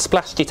newspaper had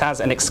splashed it as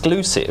an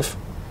exclusive,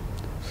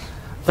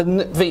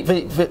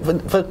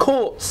 the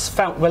courts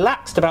felt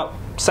relaxed about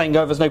saying,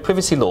 oh, there's no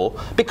privacy law,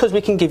 because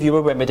we can give you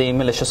a remedy in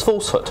malicious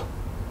falsehood.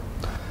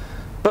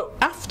 But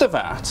after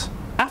that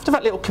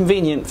little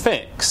convenient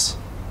fix,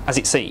 as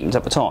it seemed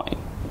at the time,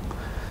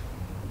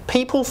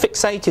 people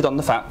fixated on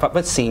the fact that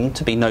there seemed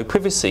to be no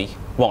privacy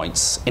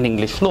rights in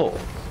English law.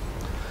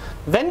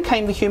 Then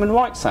came the Human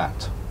Rights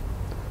Act.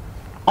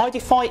 I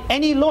defy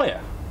any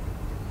lawyer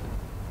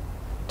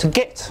to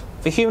get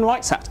the Human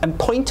Rights Act and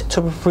point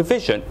to a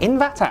provision in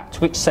that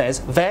Act which says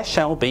there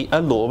shall be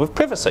a law of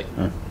privacy.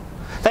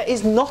 There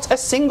is not a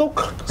single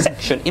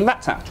section in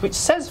that Act which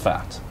says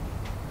that.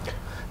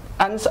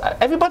 And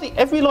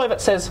every lawyer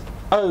that says,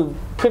 oh,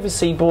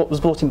 privacy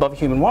was brought in by the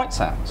Human Rights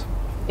Act,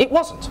 it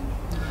wasn't.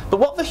 But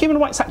what the Human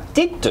Rights Act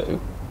did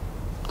do,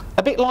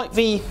 a bit like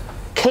the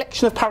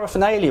collection of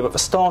paraphernalia at the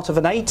start of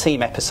an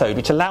A-Team episode,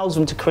 which allows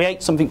them to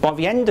create something by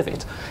the end of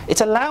it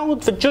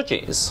allowed the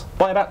judges,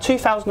 by about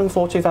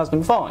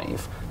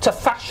 2004-2005, to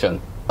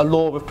fashion a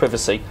law of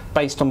privacy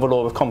based on the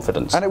law of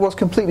confidence. And it was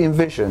completely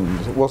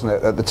envisioned, wasn't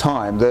it, at the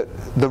time, that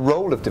the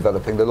role of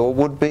developing the law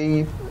would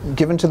be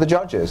given to the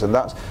judges, and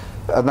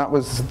that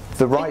was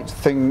the right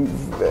thing,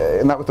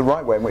 and that was the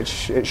right way in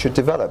which it should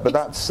develop.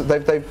 But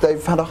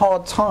they've had a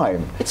hard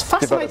time. It's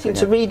fascinating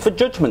to read the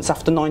judgments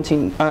after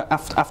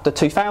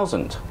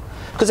 2000.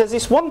 Because there's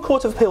this one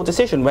Court of Appeal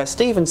decision where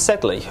Stephen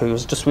Sedley, who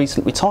was just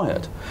recently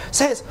retired,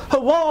 says,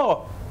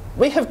 "Hurrah!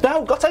 We have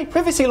now got a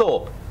privacy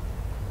law."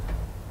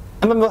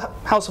 And then the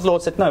House of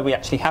Lords said, "No, we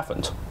actually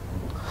haven't."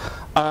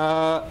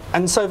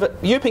 And so the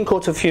European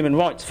Court of Human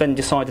Rights then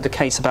decided a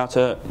case about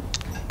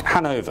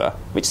Hanover,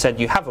 which said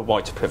you have a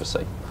right to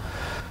privacy.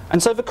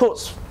 And so the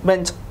courts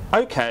went,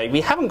 "OK,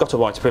 we haven't got a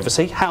right to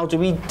privacy, how do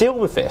we deal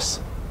with this?"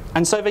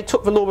 And so they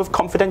took the law of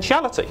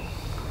confidentiality.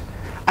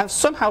 And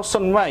somehow,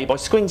 some way, by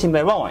squinting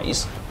their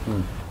eyes,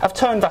 have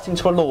turned that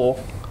into a law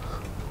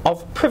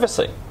of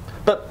privacy.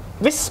 But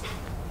this,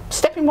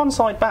 stepping one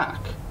side back,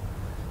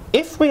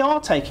 if we are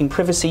taking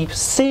privacy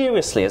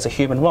seriously as a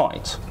human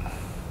right,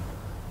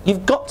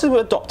 you've got to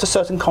adopt a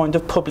certain kind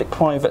of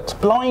public-private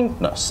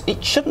blindness.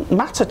 It shouldn't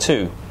matter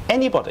to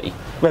anybody,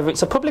 whether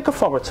it's a public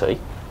authority,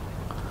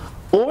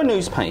 or a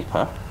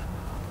newspaper,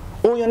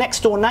 or your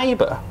next-door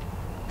neighbour,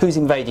 who's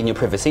invading your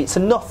privacy. It's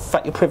enough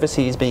that your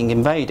privacy is being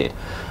invaded.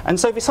 And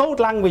so this old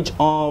language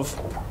of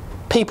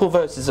people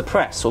versus the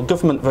press, or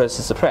government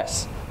versus the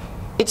press,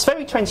 it's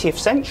very 20th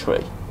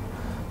century.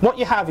 What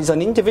you have is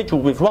an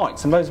individual with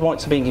rights, and those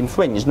rights are being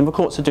infringed, and the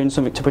courts are doing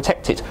something to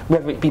protect it,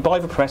 whether it be by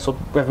the press or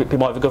whether it be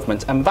by the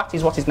government. And that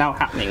is what is now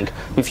happening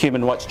with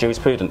human rights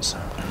jurisprudence.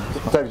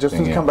 David, just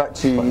to come back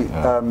to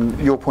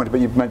your point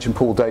about, you mentioned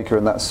Paul Dacre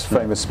and that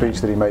famous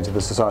speech that he made to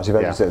the Society of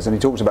Editors, and he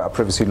talked about a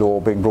privacy law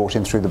being brought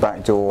in through the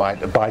back door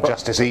by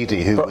Justice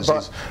Eadie,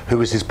 who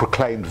was his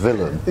proclaimed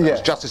villain. It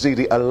was Justice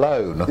Eadie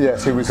alone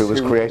who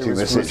was creating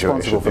this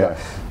situation. For that.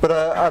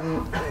 But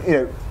you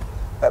know,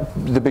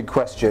 the big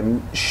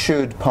question: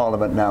 should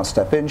Parliament now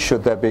step in?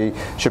 Should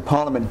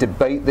Parliament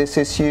debate this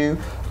issue,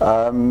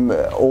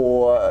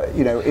 or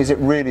is it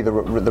really the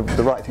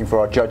right thing for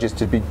our judges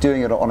to be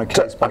doing it on a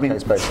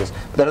case-by-case basis?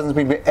 But there doesn't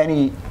seem to be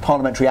any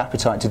parliamentary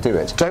appetite to do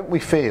it. Don't we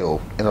feel,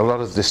 in a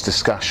lot of this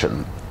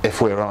discussion, if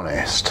we're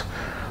honest,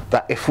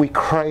 that if we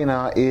crane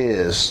our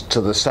ears to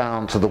the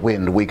sound, to the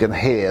wind, we can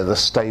hear the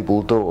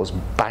stable doors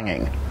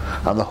banging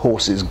and the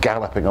horses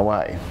galloping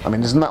away? I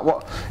mean, isn't that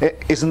what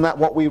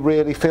we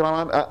really feel?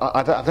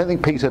 I don't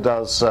think Peter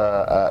does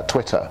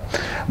Twitter,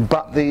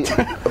 but do you,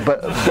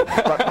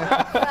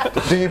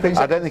 Peter?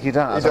 I don't think he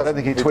does. I don't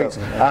think he tweets.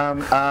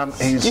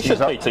 You should,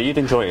 Peter. You'd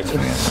enjoy it.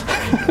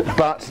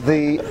 But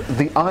the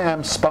I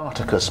Am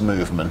Spartacus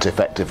movement,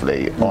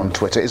 effectively, on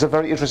Twitter is a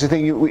very interesting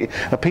thing.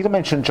 Peter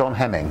mentioned John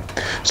Hemming.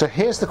 So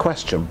here's the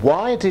question: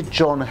 why did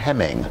John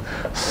Hemming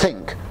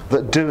think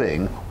that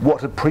doing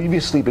what had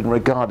previously been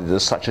regarded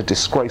as such a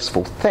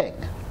disgraceful thing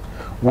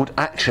would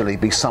actually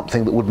be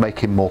something that would make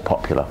him more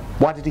popular?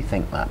 Why did he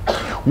think that?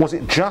 Was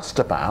it just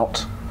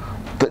about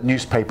that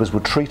newspapers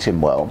would treat him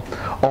well,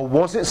 or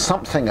was it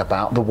something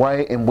about the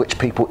way in which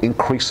people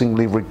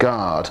increasingly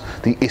regard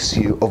the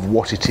issue of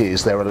what it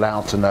is they're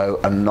allowed to know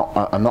and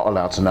not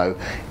allowed to know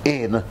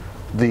in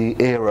the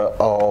era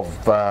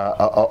of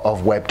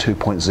Web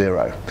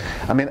 2.0.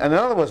 I mean, in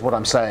other words, what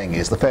I'm saying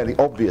is the fairly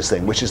obvious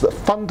thing, which is that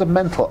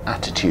fundamental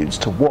attitudes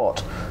to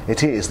what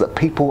it is that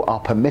people are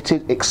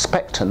permitted,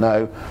 expect to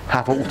know,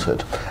 have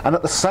altered. And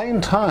at the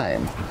same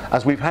time,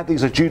 as we've had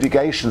these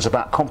adjudications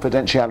about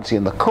confidentiality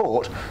in the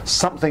court,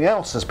 something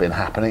else has been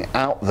happening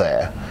out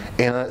there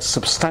in a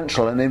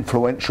substantial and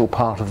influential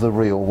part of the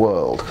real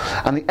world.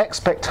 And the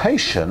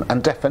expectation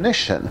and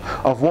definition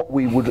of what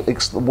we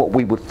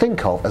would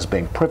think of as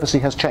being privacy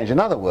has changed. In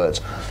other words,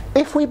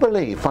 if we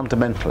believe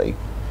fundamentally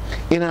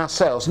in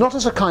ourselves, not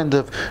as a kind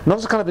of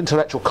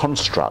intellectual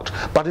construct,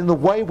 but in the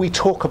way we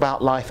talk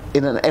about life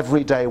in an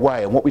everyday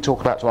way and what we talk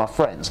about to our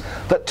friends,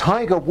 that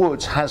Tiger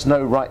Woods has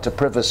no right to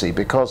privacy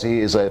because he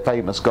is a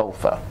famous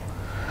golfer,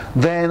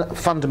 then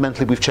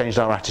fundamentally we've changed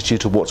our attitude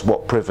towards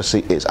what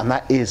privacy is, and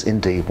that is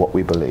indeed what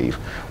we believe.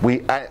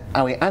 We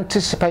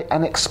anticipate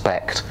and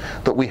expect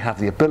that we have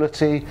the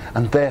ability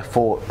and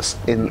therefore,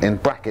 in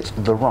brackets,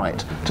 the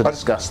right to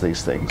discuss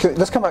these things.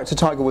 Let's come back to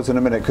Tiger Woods in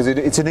a minute, because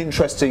it's an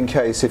interesting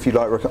case, if you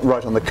like,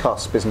 right on the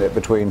cusp, isn't it,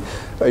 between,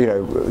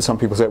 some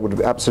people say it would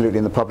be absolutely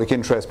in the public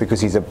interest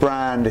because he's a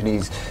brand and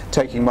he's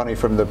taking money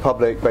from the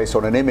public based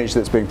on an image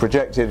that's being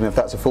projected, and if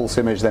that's a false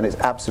image then it's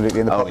absolutely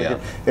in the public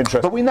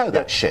interest. But we know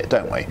that shit,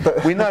 don't we?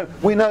 But we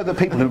know that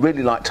people who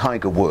really like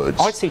Tiger Woods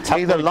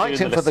either liked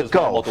him for the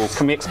golf.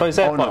 Can we expose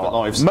their private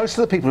lives? Most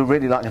of the people who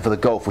really liked him for the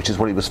golf, which is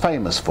what he was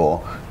famous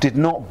for, did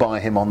not buy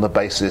him on the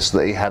basis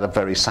that he had a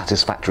very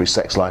satisfactory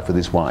sex life with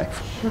his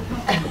wife.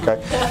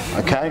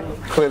 Okay.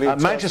 Clearly,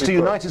 Manchester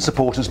United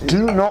supporters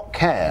do not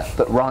care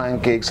that Ryan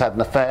Giggs had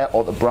an affair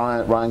or that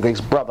Ryan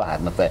Giggs' brother had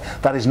an affair.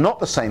 That is not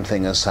the same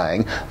thing as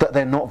saying that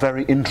they're not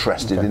very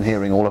interested in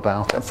hearing all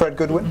about it. And Fred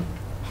Goodwin?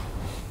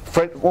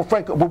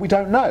 well, we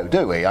don't know,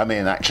 do we? I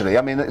mean, actually,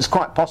 it's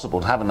quite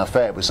possible to have an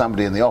affair with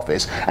somebody in the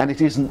office, and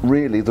it isn't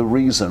really the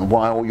reason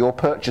why all your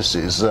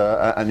purchases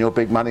and your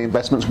big money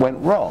investments went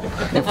wrong.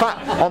 In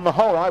fact, on the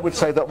whole, I would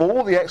say that of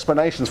all the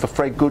explanations for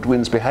Fred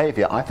Goodwin's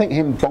behaviour, I think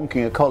him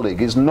bonking a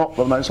colleague is not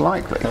the most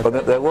likely.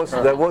 But there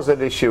was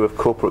an issue of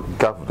corporate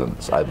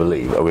governance, I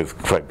believe, with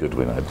Fred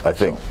Goodwin, I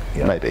think.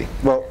 Yeah. Maybe.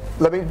 Well,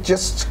 let me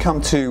just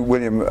come to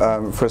William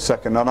for a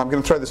second, and I'm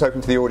going to throw this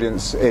open to the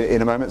audience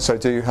in a moment, so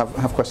do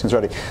have questions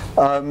ready.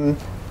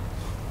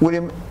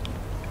 William,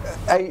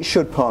 A,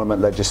 should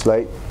Parliament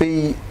legislate?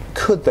 B,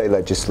 could they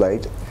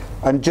legislate?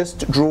 And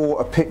just draw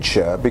a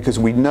picture, because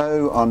we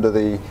know under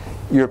the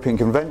European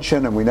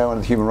Convention and we know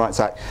under the Human Rights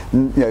Act,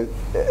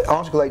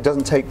 Article 8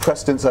 doesn't take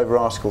precedence over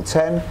Article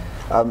 10.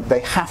 They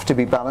have to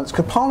be balanced.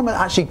 Could Parliament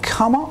actually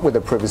come up with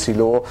a privacy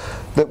law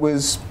that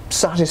was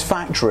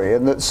satisfactory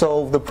and that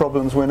solved the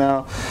problems we're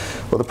now,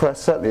 well, the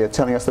press certainly are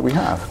telling us that we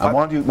have? And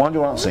while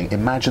you're answering,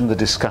 imagine the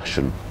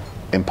discussion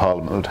in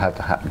Parliament would have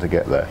to happen to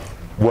get there.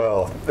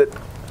 Well,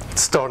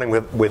 starting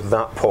with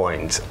that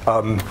point,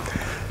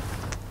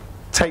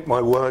 take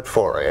my word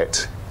for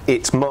it,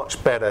 it's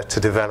much better to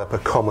develop a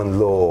common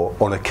law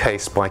on a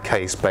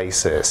case-by-case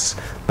basis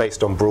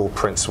based on broad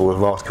principles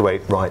of Article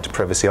 8 right to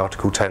privacy,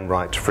 Article 10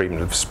 right to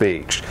freedom of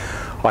speech.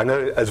 I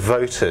know as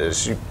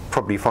voters you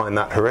probably find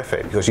that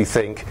horrific, because you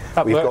think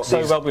that we've works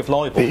got so well with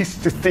libel.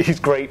 these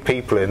great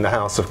people in the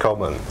House of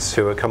Commons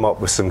who have come up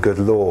with some good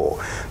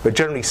law, but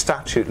generally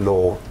statute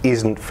law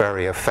isn't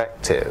very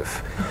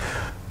effective,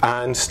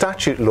 and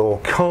statute law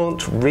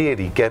can't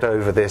really get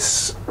over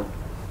this.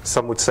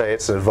 Some would say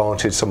it's an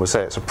advantage, some would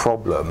say it's a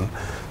problem,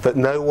 that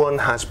no one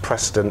has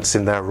precedence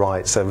in their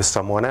rights over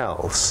someone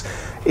else.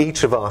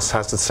 Each of us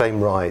has the same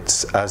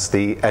rights as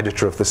the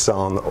editor of The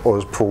Sun or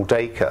as Paul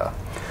Dacre.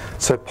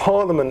 So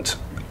Parliament,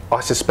 I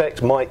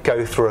suspect, might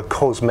go through a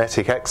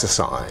cosmetic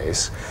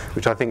exercise,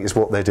 which I think is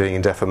what they're doing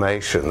in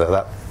defamation.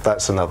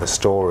 That's another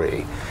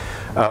story.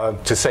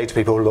 To say to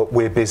people, look,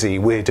 we're busy,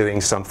 we're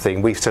doing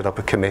something, we've set up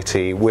a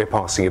committee, we're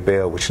passing a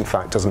bill, which in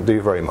fact doesn't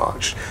do very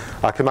much.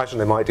 I can imagine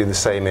they might do the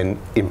same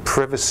in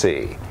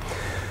privacy.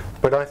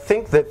 But I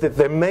think that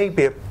there may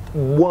be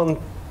one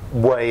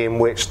way in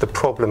which the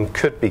problem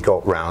could be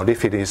got round,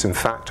 if it is in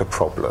fact a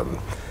problem.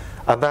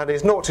 And that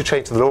is not to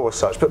change the law as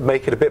such, but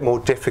make it a bit more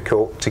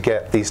difficult to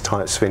get these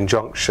types of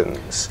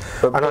injunctions.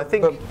 But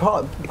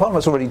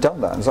Parliament's already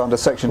done that. It's under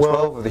Section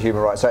 12 of the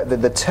Human Rights Act.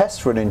 The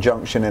test for an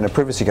injunction in a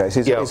privacy case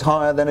is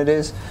higher than it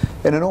is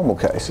in a normal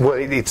case. Well,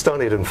 it's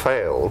done it and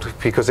failed,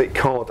 because it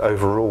can't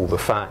overrule the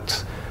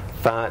fact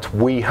that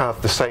we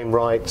have the same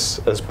rights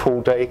as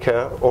Paul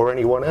Dacre or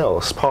anyone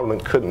else.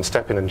 Parliament couldn't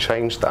step in and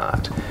change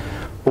that.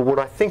 But what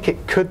I think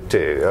it could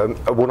do,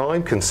 what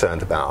I'm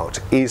concerned about,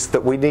 is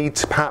that we need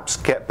to perhaps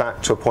get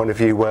back to a point of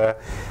view where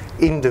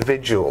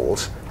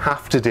individuals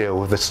have to deal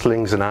with the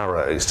slings and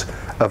arrows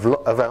of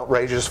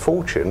outrageous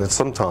fortune, and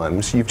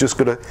sometimes you've just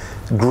got to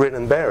grin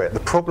and bear it. The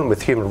problem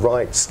with human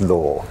rights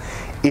law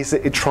is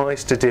that it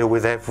tries to deal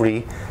with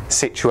every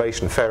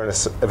situation,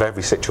 fairness of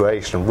every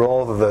situation,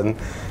 rather than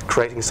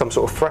creating some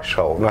sort of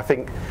threshold. And I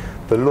think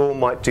the law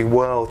might do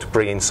well to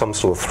bring in some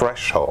sort of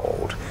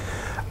threshold.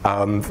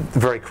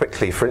 Very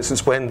quickly, for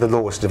instance, when the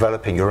law was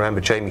developing, you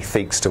remember Jamie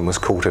Theakston was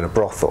caught in a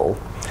brothel,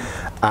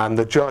 and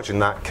the judge in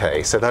that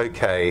case said,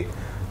 OK,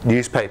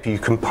 newspaper, you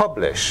can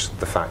publish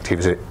the fact he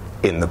was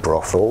in the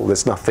brothel.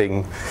 There's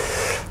nothing,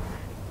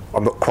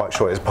 I'm not quite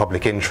sure it's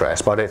public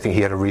interest, but I don't think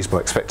he had a reasonable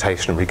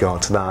expectation in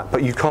regard to that.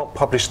 But you can't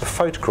publish the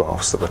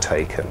photographs that were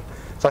taken.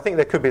 So I think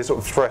there could be a sort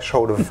of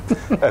threshold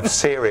of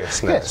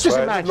seriousness. Yes, just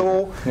imagine.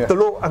 The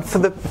law, and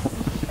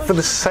for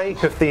the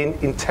sake of the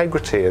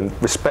integrity and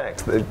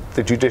respect that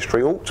the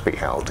judiciary ought to be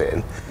held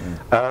in,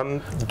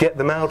 get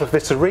them out of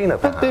this arena,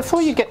 perhaps. But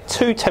before you get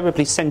too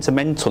terribly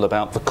sentimental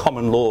about the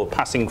common law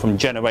passing from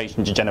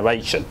generation to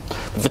generation,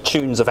 with the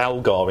tunes of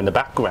Elgar in the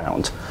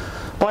background,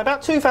 by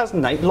about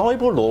 2008,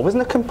 libel law was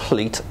in a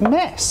complete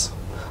mess.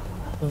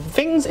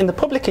 Things in the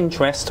public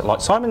interest,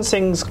 like Simon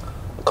Singh's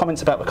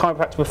comments about the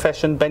chiropractic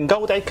profession, Ben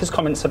Goldacre's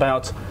comments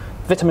about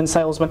vitamin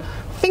salesmen,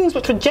 things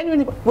which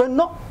were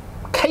not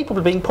capable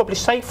of being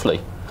published safely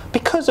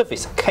because of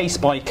this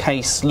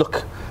case-by-case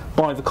look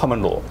by the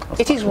common law.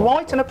 It is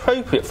right and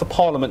appropriate for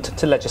Parliament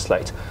to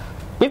legislate.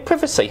 With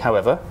privacy,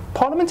 however,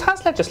 Parliament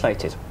has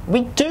legislated.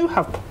 We do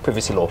have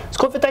privacy law. It's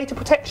called the Data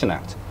Protection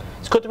Act.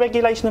 It's called the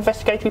Regulation of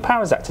Investigatory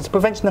Powers Act. It's the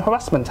Prevention of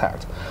Harassment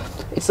Act.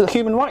 It's the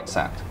Human Rights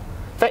Act.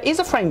 There is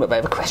a framework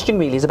there. The question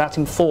really is about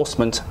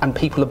enforcement and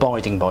people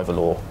abiding by the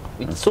law.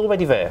 It's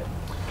already there.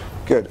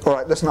 Good. All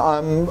right, listen,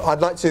 I'd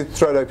like to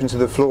throw it open to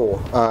the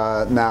floor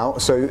now.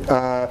 So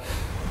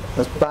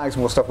there's bags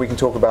more stuff we can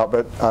talk about,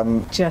 but...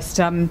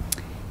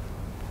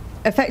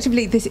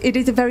 effectively, it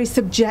is a very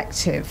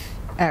subjective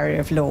area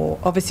of law,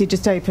 obviously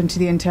just open to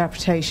the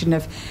interpretation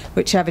of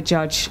whichever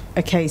judge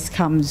a case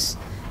comes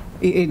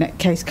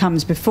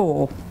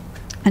before.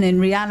 And in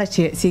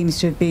reality, it seems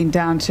to have been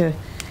down to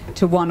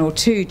one or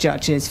two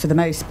judges for the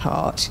most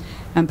part,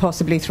 and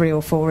possibly 3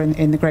 or 4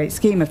 in the great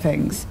scheme of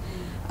things.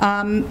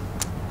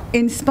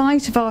 in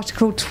spite of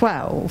Article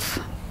 12,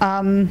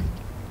 are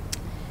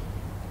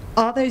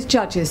those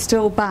judges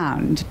still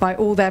bound by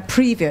all their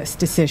previous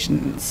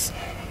decisions?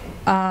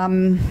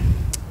 And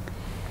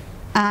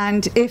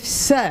if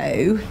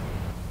so,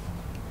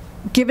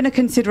 given a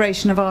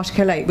consideration of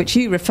Article 8, which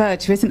you referred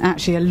to isn't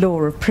actually a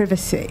law of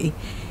privacy,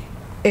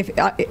 if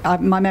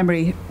my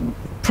memory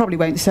probably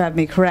won't serve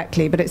me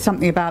correctly, but it's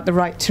something about the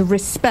right to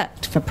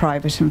respect for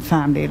private and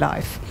family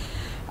life.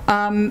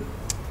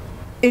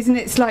 Isn't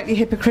it slightly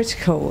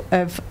hypocritical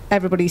of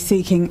everybody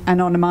seeking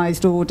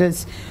anonymised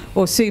orders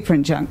or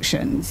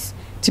super-injunctions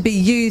to be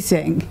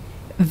using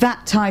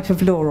that type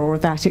of law or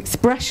that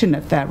expression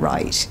of their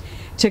right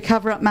to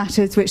cover up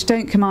matters which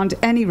don't command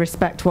any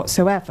respect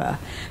whatsoever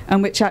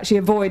and which actually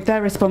avoid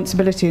their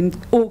responsibility and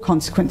all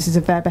consequences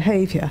of their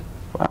behaviour?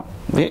 Well,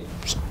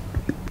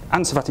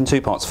 answer that in two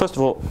parts. First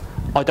of all,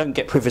 I don't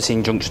get privacy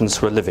injunctions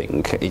for a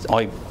living,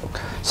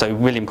 so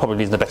William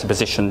probably is in a better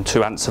position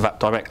to answer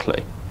that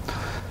directly.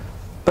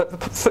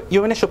 But for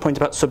your initial point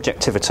about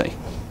subjectivity,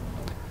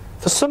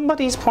 for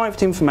somebody's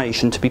private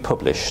information to be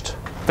published,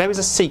 there is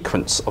a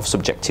sequence of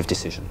subjective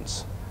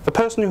decisions. The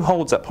person who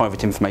holds that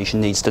private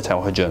information needs to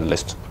tell her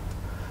journalist.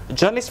 The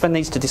journalist then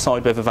needs to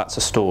decide whether that's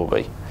a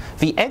story.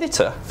 The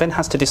editor then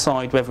has to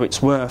decide whether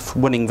it's worth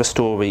running the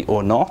story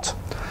or not.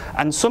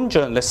 And some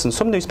journalists and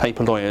some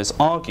newspaper lawyers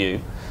argue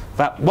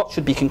that what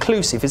should be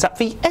conclusive is that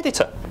the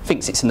editor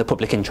thinks it's in the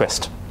public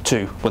interest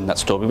to run that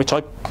story, which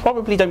I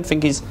probably don't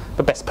think is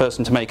the best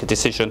person to make a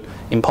decision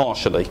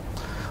impartially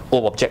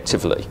or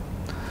objectively.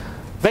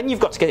 Then you've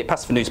got to get it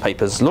past the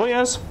newspaper's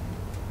lawyers,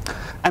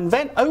 and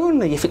then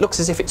only if it looks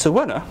as if it's a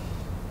runner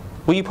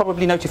will you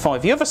probably notify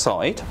the other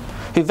side,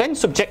 who then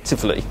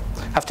subjectively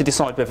have to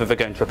decide whether they're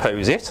going to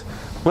oppose it,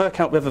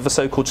 work out whether the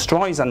so-called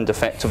Streisand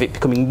effect of it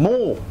becoming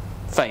more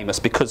famous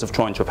because of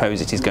trying to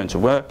oppose it is going to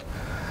work.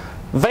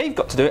 They've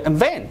got to do it, and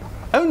then,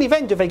 only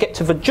then do they get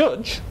to the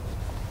judge,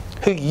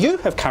 who you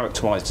have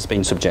characterised as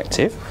being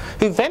subjective,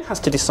 who then has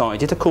to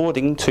decide it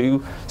according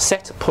to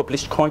set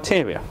published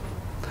criteria.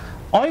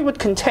 I would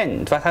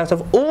contend that out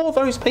of all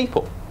those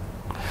people,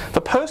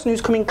 the person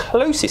who's coming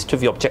closest to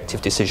the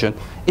objective decision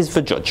is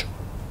the judge,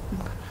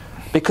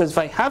 because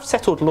they have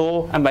settled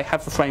law and they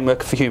have the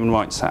framework of the Human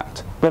Rights Act.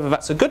 Whether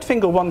that's a good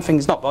thing or one thing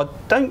is not, but I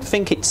don't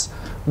think it's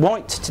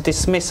right to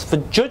dismiss the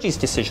judge's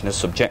decision as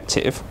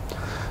subjective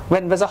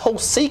when there's a whole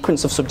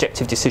sequence of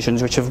subjective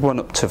decisions which have run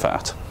up to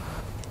that.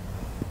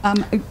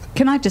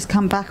 Can I just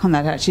come back on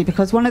that, actually,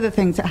 because one of the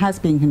things that has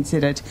been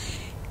considered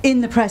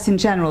in the press in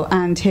general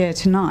and here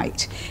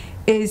tonight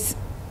is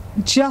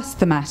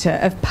just the matter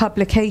of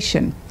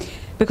publication.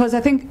 Because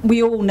I think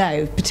we all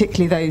know,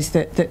 particularly those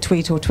that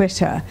tweet or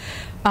Twitter,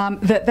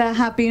 that there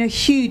have been a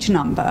huge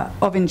number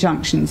of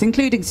injunctions,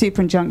 including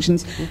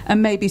super-injunctions,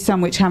 and maybe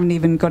some which haven't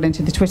even got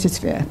into the Twitter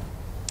sphere,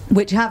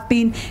 which have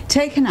been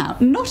taken out,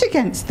 not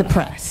against the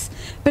press,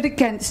 but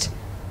against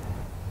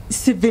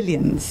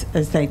civilians,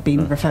 as they've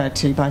been referred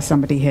to by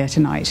somebody here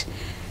tonight.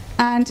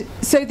 And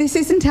so this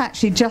isn't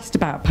actually just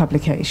about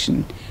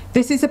publication.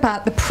 This is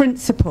about the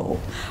principle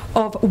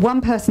of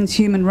one person's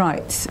human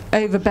rights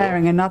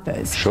overbearing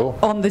another's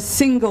on the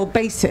single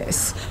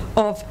basis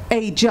of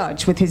a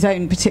judge with his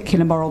own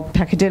particular moral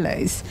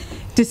peccadillos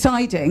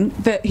deciding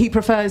that he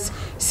prefers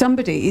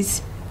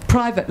somebody's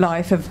private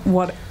life of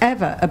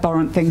whatever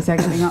abhorrent things they're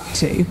getting up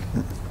to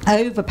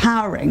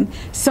overpowering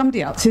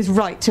somebody else's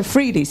right to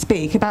freely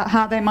speak about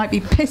how they might be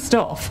pissed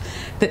off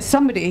that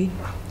somebody,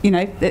 you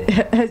know,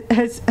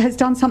 has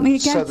done something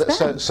against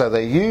them. So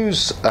they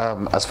use,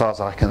 as far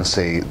as I can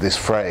see, this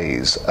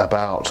phrase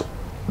about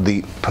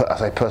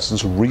as a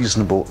person's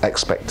reasonable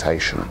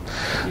expectation,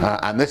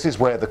 and this is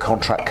where the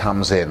contract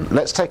comes in.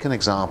 Let's take an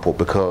example,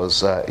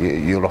 because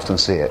you'll often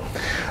see it.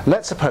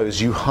 Let's suppose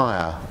you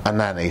hire a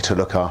nanny to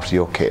look after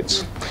your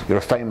kids. You're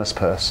a famous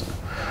person,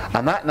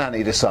 and that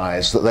nanny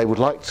decides that they would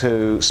like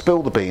to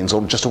spill the beans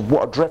on just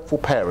what a dreadful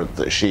parent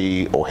that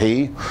she or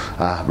he,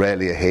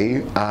 rarely a he,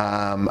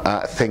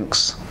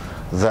 thinks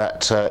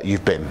that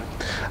you've been.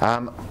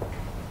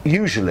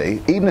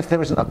 Usually, even if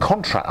there isn't a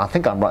contract, I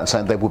think I'm right in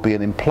saying there would be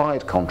an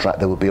implied contract,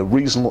 there would be a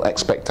reasonable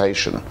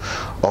expectation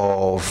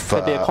of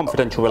there'd be a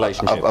confidential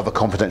relationship. Of a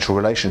confidential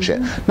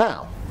relationship.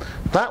 Now,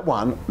 that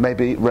one may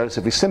be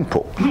relatively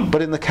simple,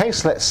 but in the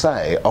case, let's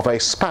say, of a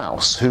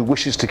spouse who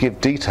wishes to give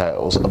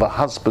details of a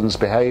husband's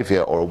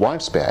behaviour or a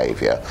wife's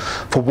behaviour,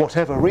 for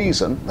whatever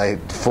reason,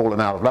 they've fallen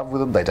out of love with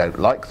them, they don't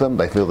like them,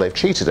 they feel they've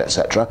cheated,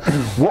 etc.,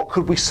 what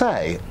could we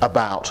say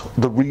about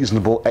the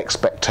reasonable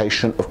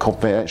expectation of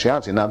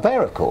confidentiality? Now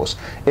there, of course,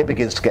 it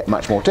begins to get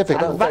much more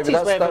difficult.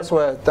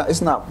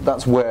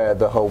 That's where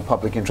the whole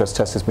public interest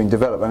test has been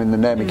developed. I mean, the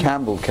Naomi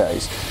Campbell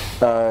case,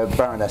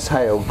 Baroness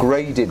Hale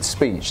graded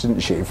speech,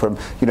 didn't she, from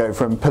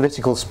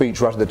political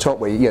speech right at the top,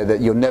 where that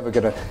you're never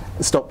going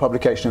to stop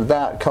publication of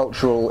that,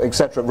 cultural,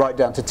 etc., right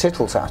down to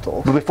tittle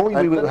tattle. But before we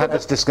had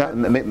this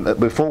discussion,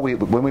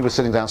 when we were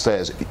sitting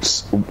downstairs,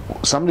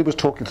 somebody was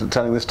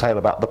telling this tale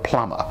about the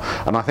plumber,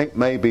 and I think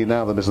maybe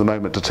now is the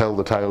moment to tell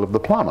the tale of the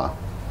plumber.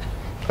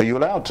 Are you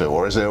allowed to,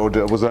 or was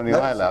only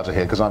I allowed to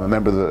hear because I'm a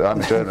member of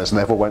I'm a journalist and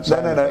therefore won't say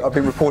anything? No. I've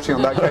been reporting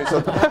on that case.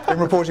 I've been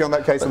reporting on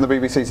that case on the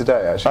BBC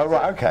today, actually. Oh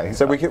right, okay.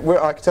 So I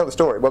can tell the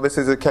story. Well, this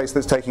is a case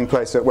that's taking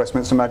place at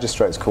Westminster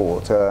Magistrates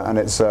Court, and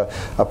it's a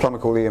plumber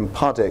called Ian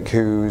Puddick,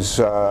 whose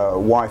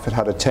wife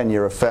had a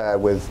 10-year affair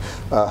with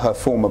her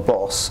former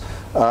boss.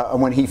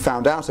 And when he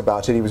found out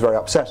about it, he was very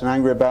upset and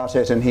angry about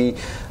it, and he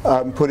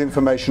put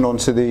information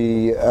onto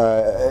the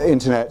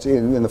internet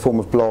in the form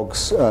of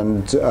blogs,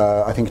 and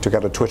I think he took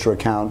out a Twitter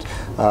account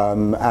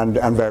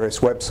and various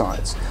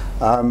websites.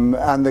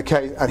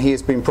 And he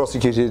has been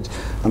prosecuted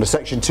under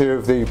Section 2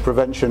 of the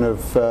Prevention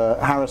of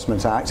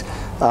Harassment Act.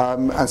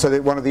 And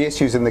so one of the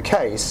issues in the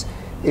case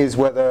is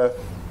whether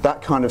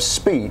that kind of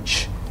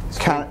speech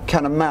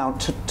can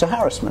amount to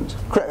harassment.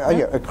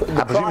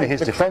 Presumably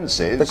his defence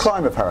is the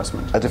crime of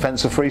harassment. A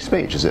defence of free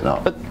speech, is it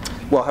not? But,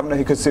 well, haven't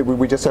because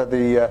we just had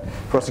the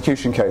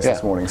prosecution case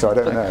this morning, so I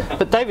don't know.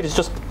 But David has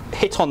just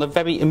hit on a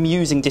very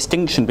amusing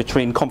distinction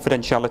between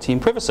confidentiality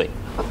and privacy,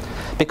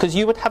 because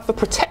you would have the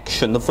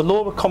protection of the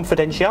law of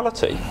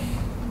confidentiality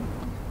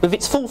with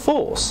its full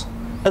force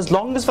as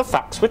long as the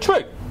facts were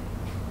true.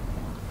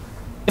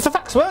 If the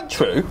facts weren't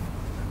true,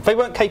 they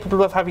weren't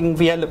capable of having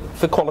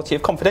the quality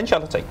of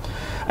confidentiality.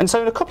 And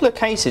so in a couple of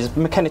cases,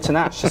 McKenna and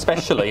Ash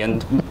especially,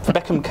 and the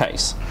Beckham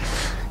case,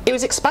 it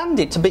was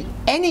expanded to be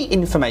any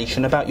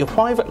information about your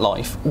private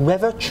life,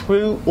 whether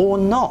true or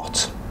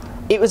not.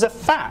 It was a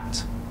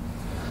fact.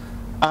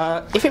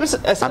 If it was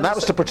and that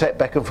was to protect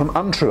Beckham from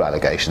untrue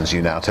allegations,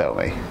 you now tell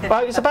me.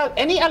 Well, it's about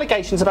any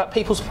allegations about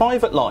people's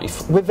private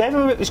life,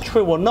 whether it was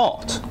true or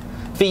not.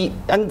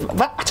 And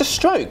that, at a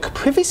stroke,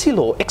 privacy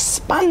law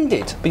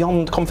expanded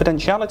beyond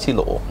confidentiality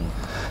law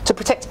to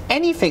protect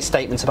any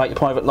statements about your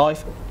private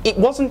life. It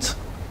wasn't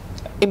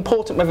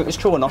important whether it was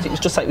true or not, it was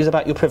just that it was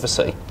about your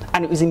privacy,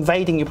 and it was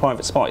invading your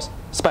private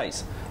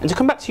space. And to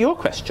come back to your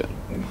question,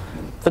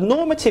 the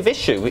normative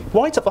issue,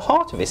 right at the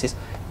heart of this,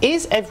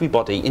 is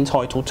everybody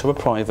entitled to a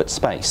private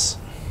space?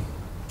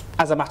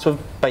 As a matter of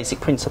basic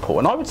principle.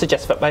 And I would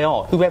suggest that they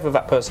are, whoever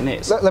that person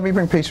is. Let me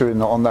bring Peter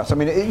in on that. I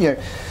mean,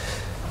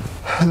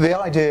 the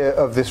idea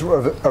of this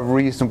a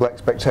reasonable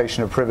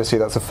expectation of privacy,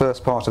 that's the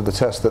first part of the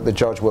test that the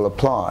judge will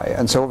apply.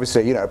 And so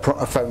obviously, a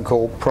phone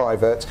call,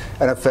 private,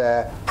 an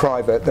affair,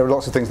 private. There are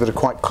lots of things that are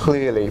quite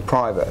clearly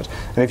private.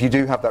 And if you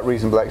do have that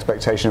reasonable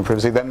expectation of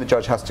privacy, then the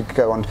judge has to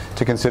go on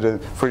to consider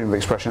freedom of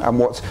expression and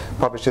what's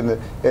published in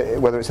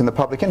whether it's in the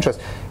public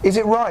interest. Is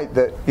it right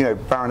that,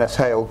 Baroness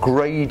Hale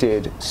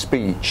graded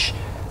speech,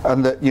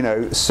 and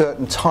that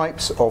certain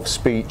types of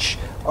speech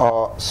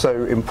are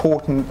so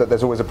important that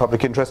there's always a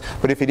public interest,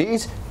 but if it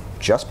is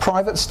just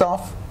private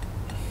stuff,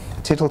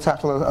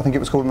 tittle-tattle, I think it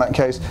was called in that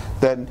case,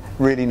 then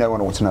really no one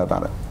ought to know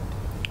about it?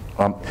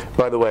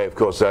 By the way, of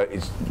course,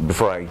 I'm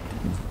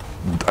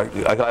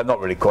not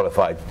really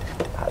qualified.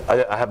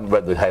 I haven't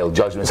read the Hale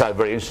judgment. It sounded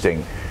very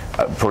interesting.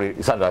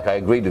 It sounded like I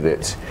agreed with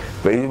it.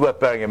 But it's worth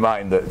bearing in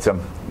mind that the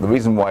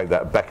reason why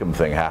that Beckham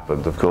thing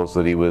happened, of course,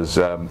 that he was,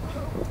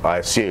 I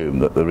assume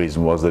that the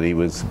reason was that he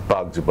was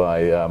bugged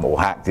by, or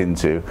hacked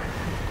into,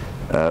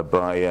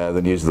 by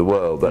the News of the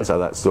World. That's how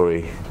that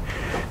story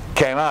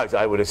came out,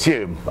 I would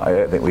assume. I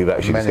don't think we've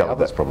actually many discovered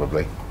others that.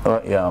 Probably.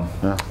 Yeah.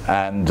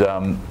 And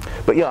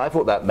but yeah, I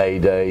thought that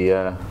made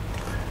a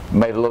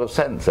lot of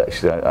sense.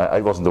 Actually,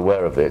 I wasn't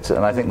aware of it,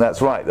 and I think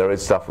that's right. There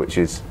is stuff which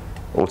is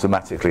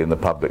automatically in the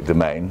public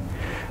domain.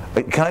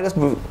 Can I just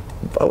move?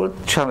 I want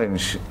to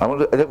challenge. I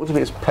don't want to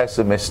be as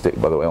pessimistic,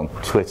 by the way, on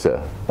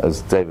Twitter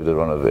as David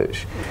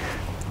Aronovich.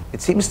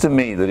 It seems to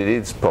me that it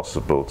is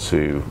possible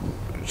to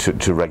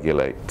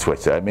regulate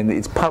Twitter. I mean,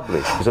 it's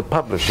published. It's a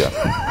publisher.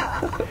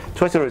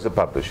 Twitter is a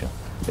publisher.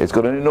 It's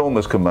got an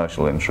enormous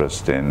commercial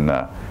interest in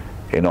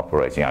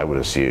operating, I would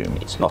assume.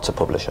 It's not a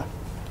publisher.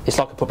 It's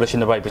like a publisher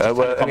in the way British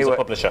Telecom's a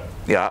publisher.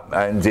 Yeah,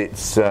 and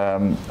it's.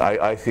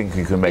 I think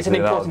you can make. It's an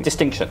important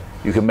distinction.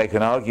 You can make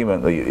an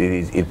argument that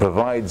it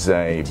provides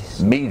a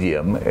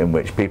medium in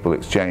which people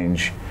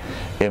exchange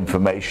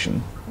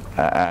information,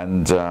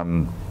 and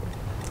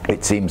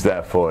it seems,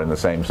 therefore, in the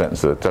same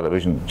sense that a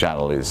television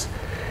channel is.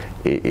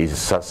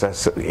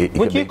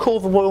 Would you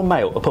call the Royal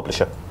Mail a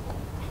publisher?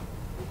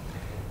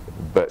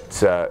 But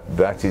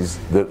that is,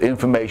 the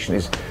information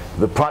is,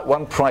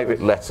 one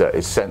private letter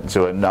is sent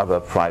to another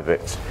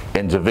private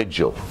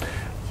individual.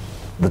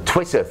 The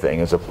Twitter thing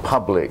is a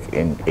public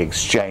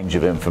exchange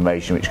of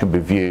information which can be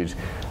viewed,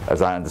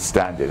 as I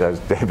understand it, as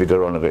David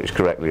Aronovich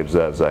correctly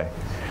observes, I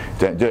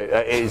don't do it,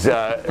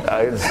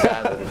 I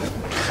understand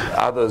that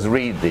others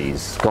read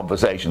these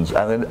conversations,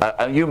 and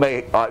then you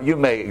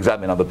may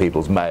examine other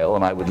people's mail,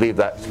 and I would leave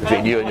that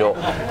between you and your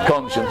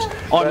conscience.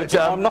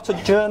 I'm not a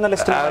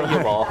journalist in the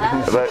way you are.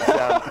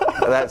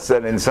 But that's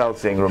an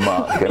insulting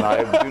remark, and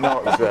I do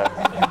not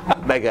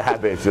make a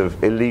habit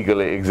of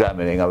illegally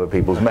examining other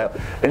people's mail.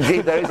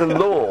 Indeed, there is a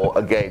law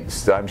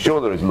against, I'm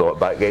sure there is a law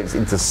against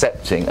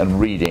intercepting and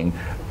reading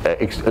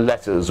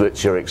letters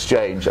which are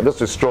exchanged. I'm just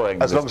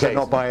destroying. As long as they're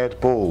not by Ed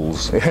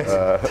Balls. And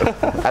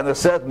there are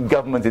certain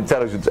government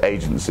intelligence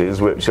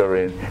agencies which are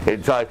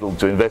entitled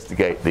to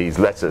investigate these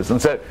letters.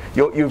 And so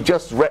you've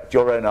just wrecked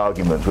your own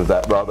argument with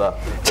that rather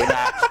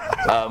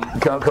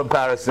inapt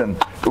comparison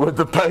with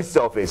the post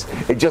office.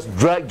 It just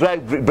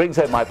brings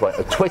home my point.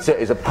 Twitter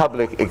is a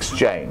public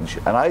exchange,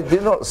 and I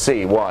do not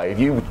see why, if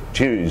you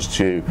choose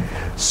to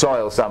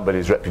soil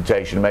somebody's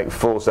reputation, make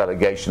false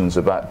allegations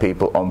about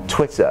people on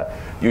Twitter,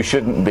 you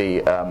shouldn't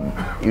be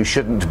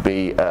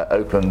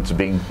open to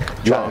being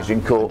challenged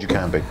in court. You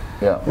can be.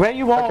 Yeah. Where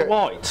you are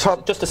right,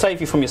 just to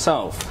save you from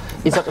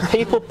yourself, is that the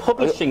people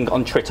publishing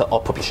on Twitter are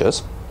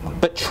publishers,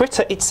 but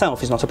Twitter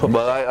itself is not a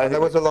publisher. Well,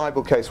 there was a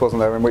libel case, wasn't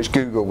there, in which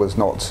Google was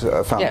not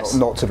found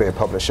not to be a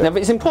publisher. Now, but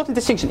it's an important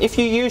distinction. If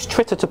you use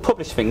Twitter to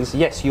publish things,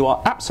 yes, you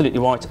are absolutely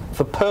right.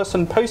 The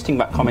person posting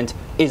that comment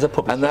is a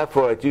publisher. And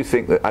therefore, I do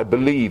think that I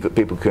believe that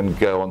people can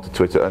go onto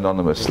Twitter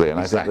anonymously, and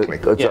I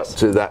think that it's up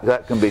to that.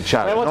 That can be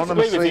challenged. I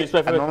disagree with you is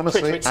whether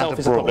Twitter itself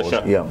is a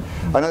publisher. Yeah.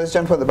 I know there's a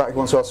gentleman at the back who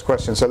wants to ask a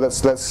question, so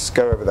let's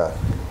go over that.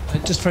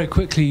 Just very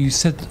quickly, you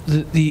said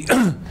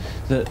that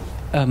that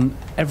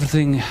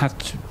everything had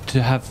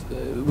to have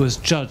was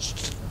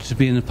judged to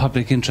be in the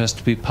public interest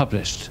to be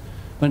published.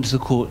 Went to the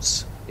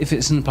courts. If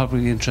it's in the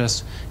public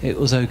interest, it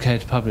was okay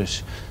to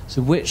publish.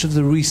 So, which of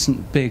the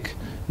recent big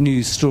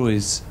news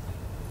stories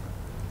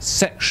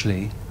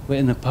sexually were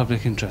in the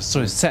public interest?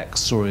 Sorry, sex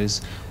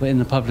stories were in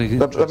the public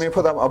interest. Let me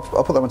put that. I'll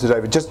put that one to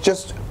David.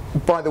 Just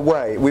by the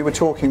way,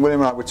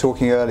 William and I were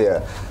talking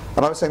earlier,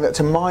 and I was saying that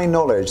to my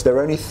knowledge, there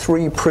are only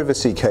 3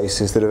 privacy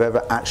cases that have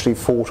ever actually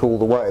fought all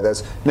the way.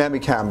 There's Naomi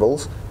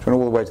Campbell's, which went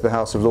all the way to the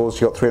House of Lords.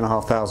 She got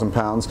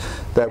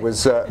 £3,500. There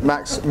was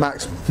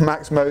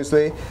Max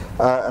Mosley,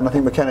 and I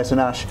think McKenna and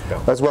Ash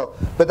as well.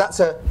 But that's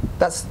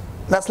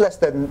less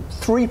than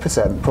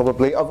 3%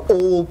 probably of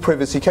all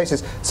privacy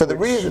cases. So the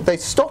reason they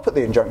stop at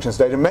the injunction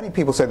stage, and many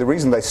people say the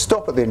reason they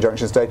stop at the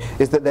injunction stage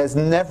is that there's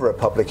never a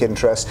public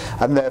interest,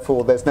 and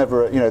therefore there's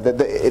never,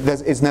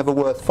 it's never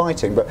worth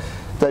fighting. But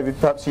David,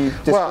 perhaps you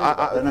disagree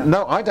with that?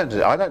 No, I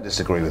don't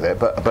disagree with it.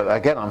 But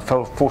again, I'm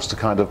forced to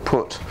kind of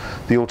put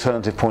the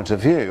alternative point of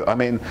view. I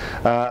mean,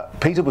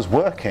 Peter was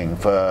working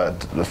for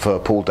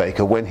Paul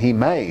Dacre when he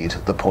made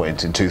the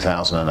point in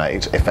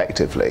 2008,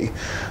 effectively,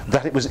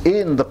 that it was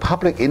in the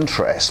public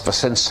interest for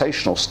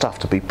sensational stuff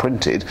to be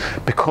printed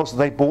because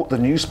they bought the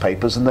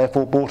newspapers and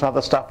therefore bought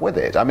other stuff with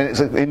it. I mean, it's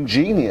an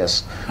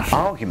ingenious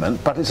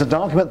argument, but it's an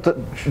argument that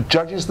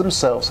judges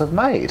themselves have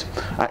made,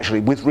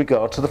 actually, with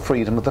regard to the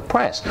freedom of the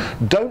press.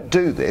 Don't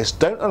do this.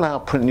 Don't allow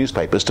print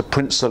newspapers to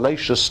print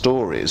salacious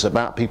stories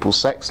about people's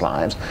sex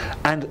lives,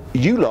 and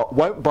you lot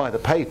won't buy the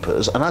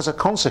papers, and as a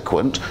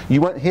consequence, you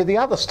won't hear the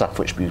other stuff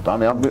which we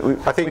buy. I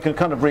think we can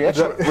kind of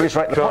reiterate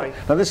the point.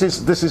 Now, this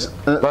is.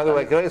 By the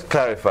way, can I just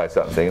clarify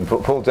something? And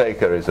Paul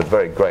Dacre is a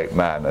very great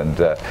man, and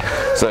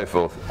so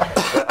forth.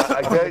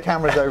 The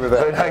camera's over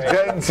there. I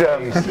don't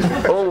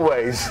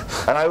always,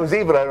 and I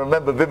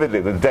remember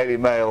vividly the Daily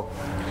Mail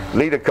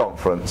leader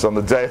conference on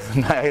the day of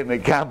the Naomi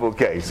Campbell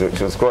case,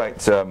 which was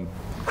quite a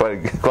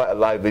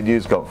lively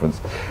news conference.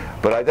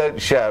 But I don't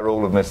share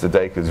all of Mr.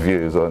 Dacre's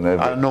views on it.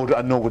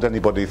 Nor would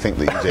anybody think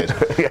that you did.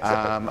 Yes.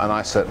 And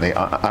I certainly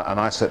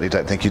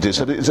don't think you do.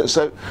 So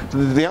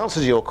the answer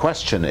to your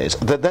question is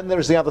that then there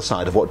is the other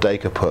side of what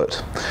Dacre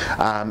put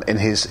in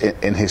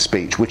his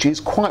speech, which is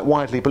quite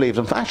widely believed.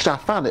 And actually, I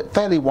found it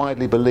fairly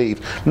widely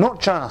believed,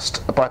 not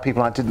just by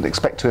people I didn't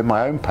expect to in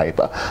my own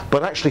paper,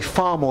 but actually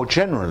far more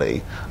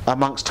generally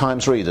amongst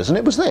Times readers. And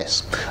it was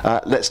this.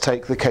 Let's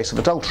take the case of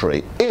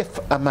adultery. If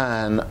a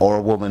man or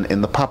a woman in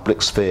the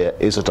public sphere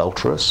is adulterous,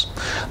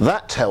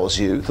 that tells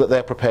you that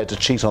they're prepared to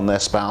cheat on their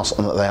spouse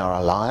and that they are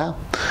a liar,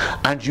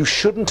 and you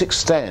shouldn't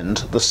extend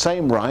the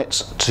same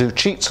rights to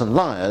cheats and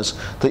liars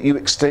that you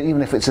extend,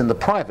 even if it's in the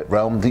private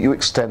realm, that you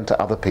extend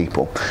to other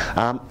people.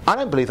 I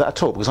don't believe that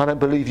at all, because I don't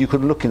believe you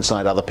can look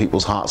inside other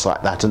people's hearts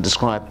like that and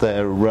describe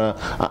their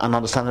and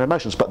understand their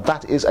emotions. But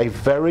that is a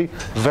very,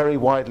 very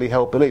widely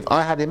held belief.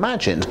 I had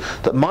imagined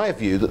that my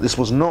view that this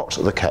was not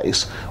the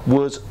case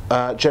was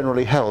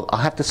generally held.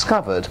 I have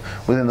discovered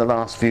within the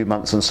last few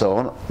months and so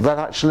on that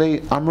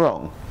actually I'm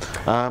wrong,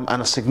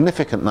 and a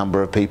significant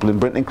number of people in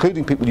Britain,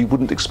 including people you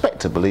wouldn't expect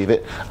to believe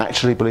it,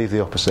 actually believe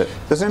the opposite.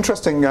 There's an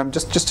interesting,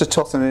 just to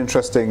toss an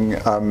interesting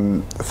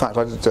fact.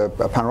 I did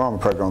a panorama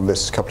programme on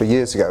this a couple of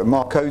years ago.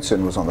 Mark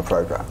Oaten was on the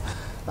programme.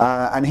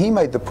 And he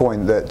made the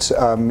point that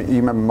you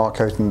remember Mark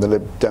Oaten, the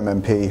Lib Dem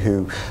MP,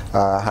 who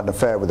had an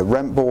affair with a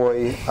rent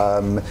boy.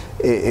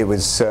 It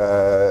was,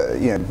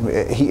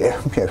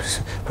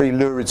 pretty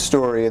lurid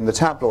story in the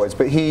tabloids.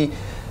 But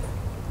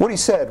what he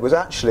said was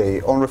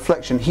actually, on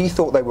reflection, he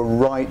thought they were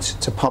right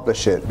to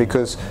publish it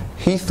because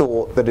he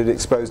thought that it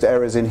exposed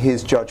errors in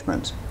his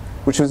judgment.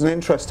 which was an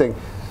interesting.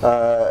 He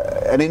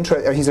said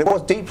it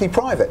was deeply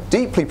private,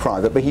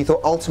 but he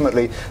thought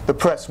ultimately the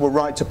press were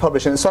right to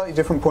publish. And it's a slightly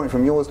different point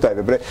from yours,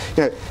 David. But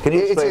can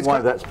you explain why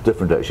that's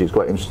different? Actually, it's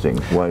quite interesting.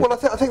 Why? Well, I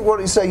think what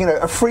he's saying,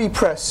 a free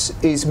press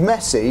is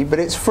messy, but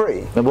it's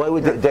free. And why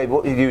would Dave?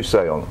 What did you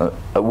say on?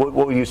 What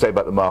would you say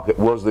about the market?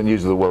 Was the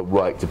News of the World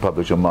right to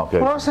publish on Mark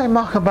Oaten? What I was saying,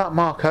 Mark, about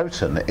Mark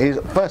Oaten is,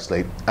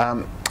 firstly,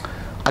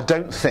 I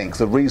don't think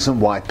the reason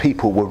why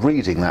people were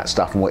reading that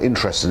stuff and were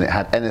interested in it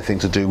had anything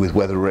to do with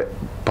whether it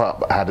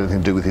had anything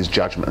to do with his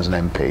judgment as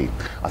an MP.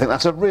 I think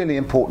that's a really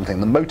important thing.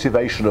 The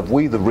motivation of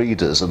we, the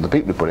readers, and the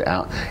people who put it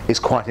out is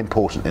quite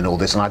important in all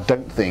this, and I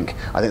think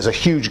there's a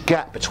huge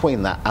gap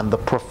between that and the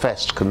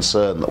professed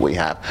concern that we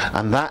have,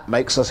 and that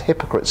makes us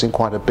hypocrites in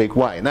quite a big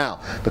way. Now,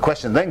 the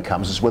question then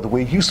comes is whether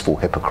we're useful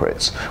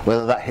hypocrites,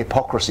 whether that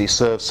hypocrisy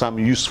serves some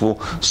useful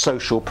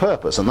social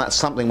purpose, and that's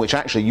something which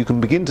actually you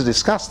can begin to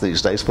discuss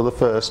these days for the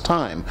first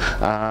time.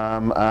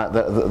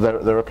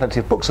 There are plenty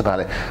of books about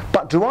it.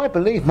 But do I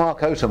believe Mark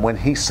Oaten when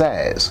he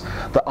says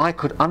that I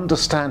could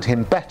understand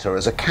him better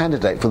as a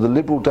candidate for the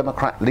Liberal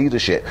Democrat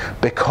leadership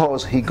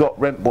because he got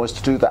rent boys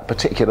to do that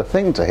particular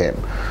thing to him?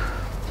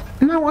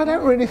 No, I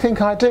don't really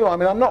think I do. I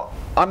mean, I'm not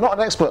an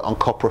expert on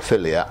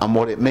coprophilia and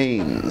what it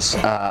means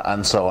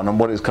and so on, and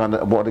what it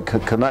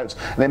connotes.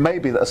 And it may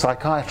be that a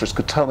psychiatrist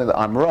could tell me that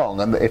I'm wrong,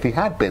 and that if he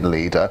had been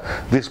leader,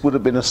 this would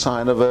have been a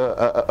sign of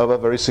a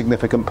very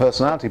significant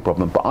personality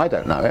problem. But I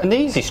don't know it. An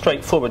easy,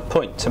 straightforward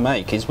point to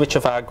make is which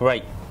of our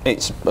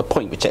it's a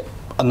point which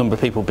a number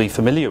of people will be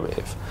familiar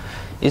with,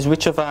 is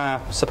which of our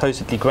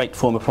supposedly great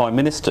former prime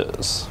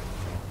ministers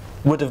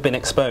would have been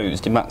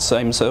exposed in that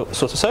same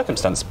sort of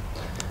circumstance.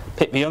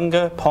 Pitt the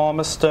Younger,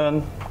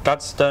 Palmerston,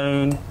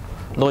 Gladstone,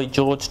 Lloyd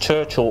George,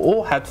 Churchill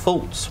all had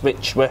faults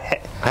which were...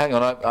 Hang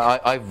on,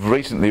 I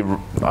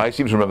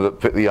seem to remember that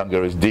Pitt the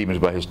Younger is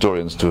deemed by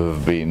historians to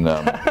have been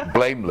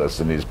blameless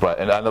in his...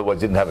 in other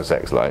words, didn't have a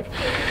sex life.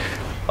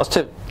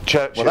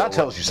 Churchill. Well, that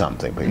tells you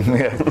something, Pete.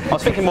 I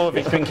was thinking more of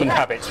his drinking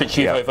habits, which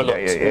you've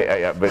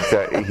overlooked.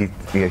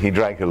 But he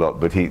drank a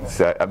lot. But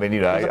I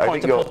mean, I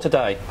think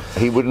today.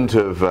 He wouldn't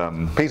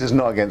have. Peter's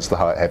not against the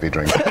heavy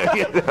drink.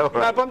 No,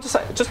 but I'm just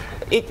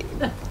saying,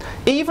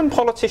 even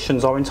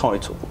politicians are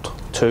entitled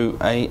to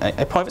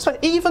a private space.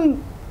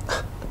 Even,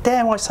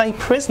 dare I say,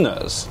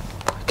 prisoners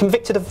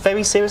convicted of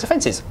very serious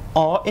offences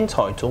are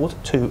entitled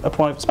to a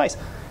private space.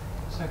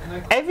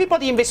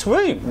 Everybody in this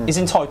room is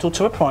entitled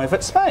to a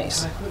private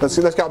space. Let's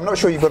go. I'm not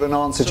sure you've got an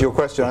answer to your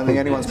question. I don't think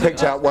anyone's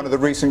picked out one of the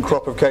recent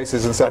crop of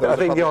cases and said I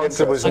think the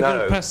answer was I'm no.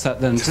 going to press that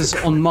then. Just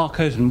on Mark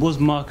Oaten, was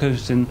Mark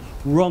Oaten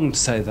wrong to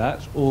say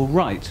that, or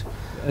right,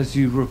 as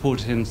you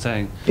reported him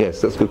saying?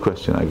 Yes, that's a good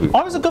question. I agree.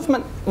 I was a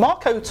government...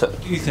 Mark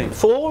Oaten, do you think?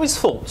 For all his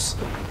faults,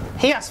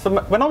 he asked for...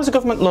 When I was a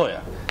government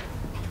lawyer,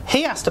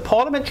 he asked a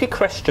parliamentary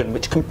question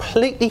which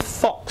completely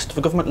foxed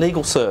the government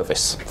legal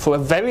service for a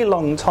very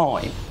long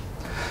time.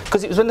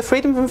 Because it was when the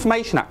Freedom of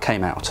Information Act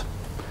came out,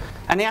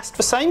 and he asked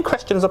the same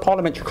question as a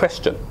parliamentary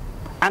question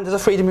and as a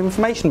Freedom of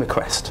Information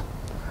request,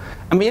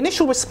 and the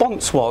initial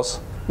response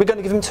was, we're going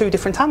to give him two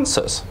different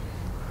answers.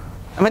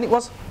 And then it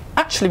was,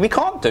 actually we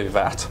can't do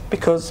that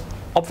because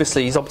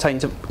obviously he's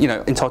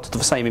entitled to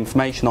the same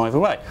information either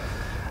way.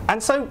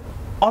 And so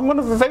I'm one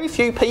of the very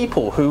few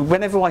people who,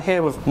 whenever I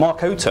hear of Mark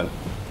Oaten,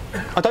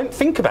 I don't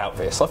think about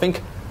this. I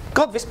think,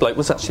 God, this bloke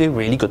was actually a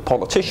really good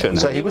politician.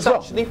 So he was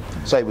wrong.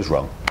 So he was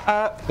wrong.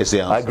 It's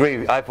the answer. I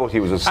agree. I thought he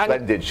was a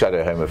splendid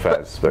shadow Home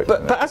Affairs.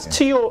 But as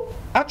to your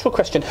actual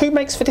question, who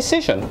makes the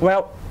decision?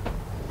 Well,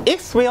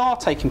 if we are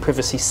taking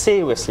privacy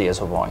seriously as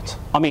a right,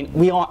 I mean,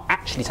 we are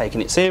actually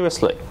taking it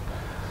seriously.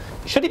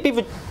 Should it be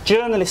the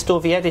journalist or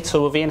the editor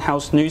or the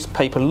in-house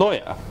newspaper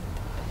lawyer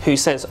who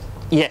says,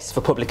 yes,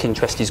 the public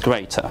interest is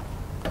greater?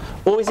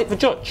 Or is it the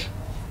judge?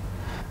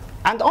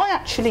 And I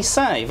actually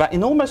say that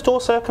in almost all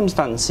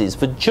circumstances,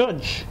 the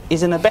judge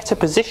is in a better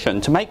position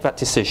to make that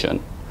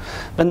decision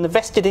than the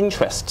vested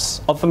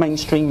interests of the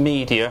mainstream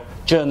media,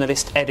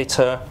 journalist,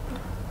 editor,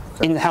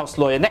 in-house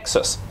lawyer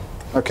nexus.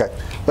 Okay,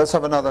 let's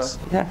have another...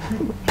 Yeah.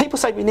 People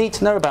say we need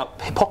to know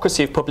about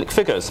hypocrisy of public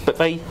figures, but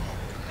they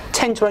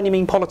tend to only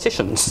mean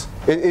politicians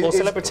or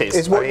celebrities.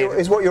 Is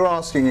what you're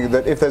asking,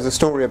 that if there's a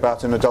story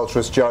about an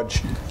adulterous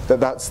judge,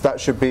 that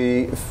should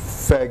be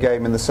fair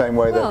game in the same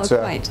way that... Well,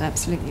 quite,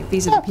 absolutely.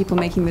 These are the people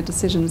making the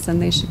decisions,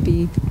 and they should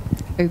be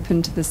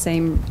open to the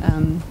same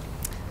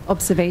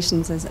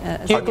observations as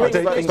you agree with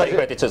newspaper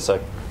editors,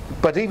 though?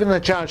 But even a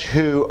judge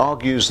who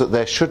argues that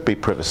there should be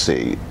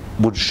privacy,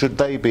 should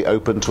they be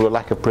open to a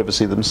lack of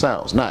privacy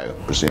themselves? No,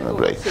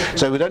 presumably.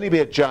 So it would only be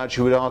a judge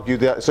who would argue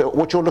that. So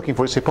what you're looking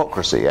for is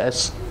hypocrisy,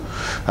 yes?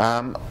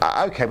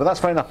 Okay, but that's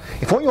fair enough.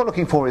 If what you're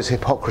looking for is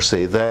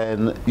hypocrisy,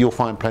 then you'll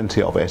find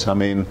plenty of it. I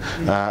mean,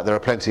 there are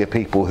plenty of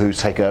people who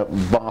take a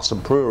vast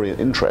and prurient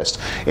interest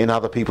in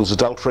other people's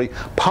adultery,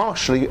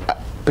 partially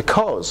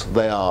because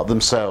they are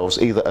themselves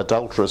either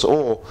adulterers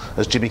or,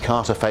 as Jimmy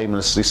Carter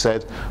famously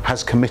said,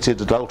 has committed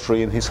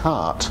adultery in his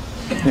heart.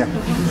 Yeah.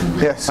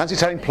 Yes. Fancy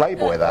telling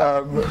Playboy that.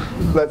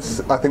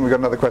 I think we've got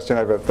another question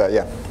over there.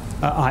 Yeah.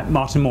 Hi,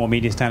 Martin Moore,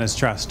 Media Standards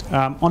Trust.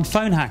 On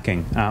phone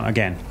hacking,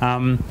 again,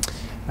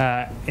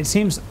 it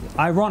seems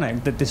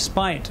ironic that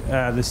despite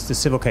the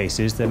civil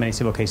cases, the many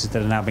civil cases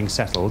that are now being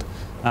settled,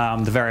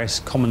 the various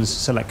Commons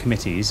Select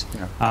Committees,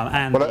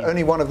 and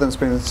only one of them's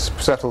been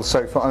settled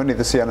so far. Only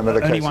the Sienna Miller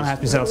case. Only one has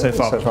been settled so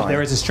far. But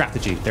there is a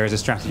strategy. There is a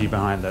strategy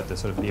behind the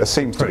sort of the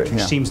approach,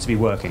 which seems to be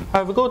working.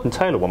 The Gordon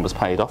Taylor one was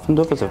paid off, and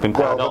others have been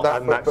paid off.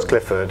 And Max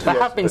Clifford. There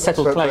have been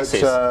settled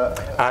cases.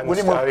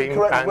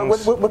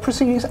 Were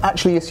proceedings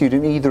actually issued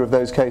in either of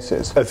those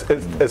cases?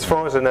 As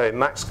far as I know,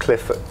 Max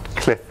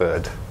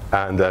Clifford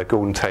and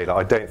Gordon Taylor,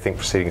 I don't think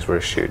proceedings were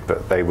issued,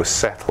 but they were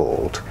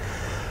settled.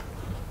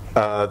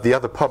 The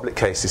other public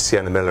case is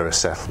Sienna Miller, a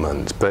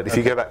settlement, but if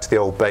you go back to the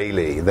Old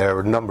Bailey, there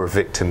are a number of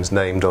victims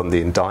named on the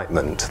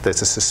indictment.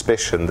 There's a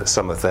suspicion that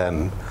some of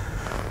them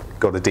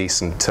got a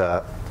decent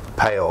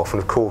payoff,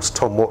 and of course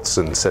Tom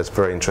Watson says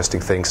very interesting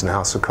things in the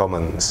House of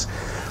Commons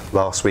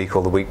last week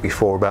or the week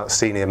before about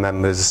senior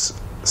members,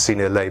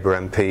 senior Labour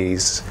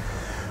MPs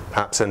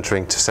perhaps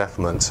entering to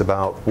settlements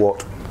about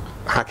what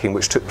hacking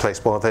which took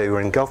place while they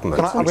were in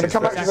government. I'm going to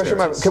come back to the question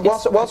in a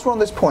moment. Whilst we're on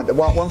this point,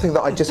 one thing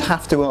that I just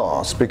have to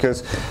ask,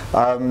 because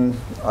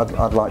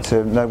I'd like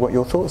to know what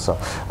your thoughts are.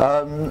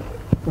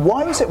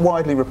 Why is it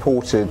widely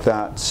reported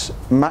that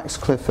Max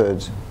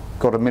Clifford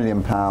got £1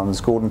 million,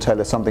 Gordon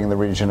Taylor something in the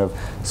region of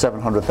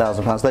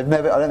 £700,000? They've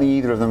never, I don't think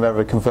either of them have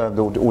ever confirmed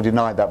or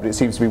denied that, but it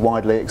seems to be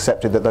widely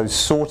accepted that those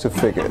sort of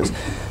figures.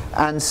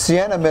 And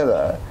Sienna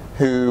Miller,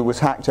 who was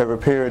hacked over a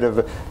period of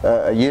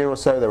a year or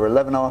so, there were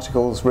 11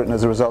 articles written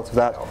as a result of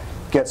that,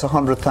 gets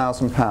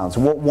 £100,000.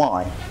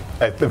 Why?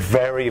 A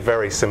very,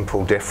 very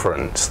simple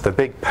difference. The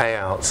big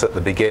payouts at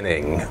the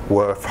beginning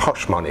were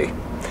hush money.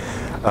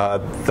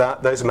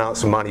 Those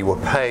amounts of money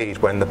were paid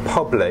when the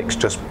public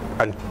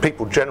and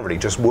people generally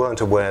just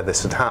weren't aware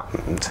this had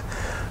happened,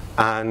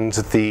 and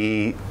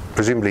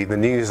presumably the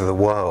news of the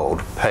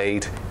world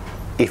paid,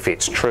 if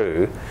it's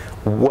true,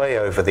 way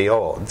over the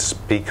odds,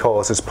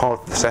 because as part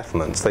of the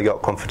settlements they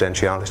got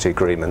confidentiality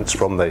agreements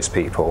from those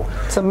people.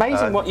 It's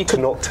amazing what you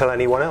could not tell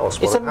anyone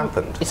else what had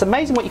happened. It's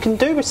amazing what you can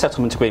do with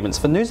settlement agreements.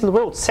 The News of the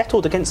World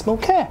settled against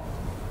Mulcair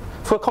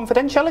for a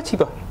confidentiality,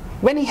 but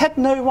when he had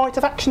no right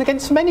of action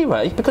against them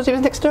anyway, because he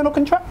was an external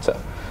contractor.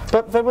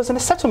 But there was a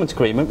settlement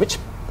agreement which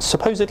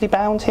supposedly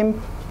bound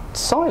him to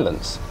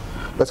silence.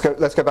 Let's go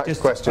back to the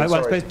question.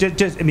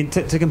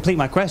 To complete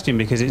my question,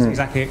 because it's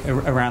exactly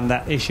around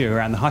that issue,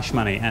 around the hush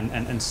money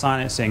and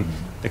silencing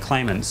the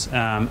claimants.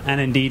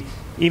 And indeed,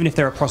 even if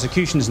there are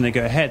prosecutions and they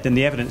go ahead, then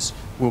the evidence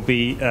will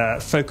be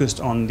focused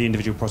on the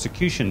individual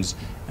prosecutions.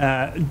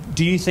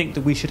 Do you think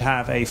that we should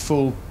have a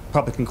full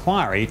public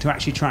inquiry to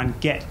actually try and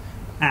get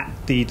at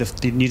the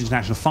News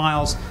International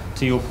files,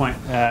 to your point,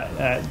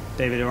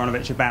 David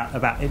Aronovich,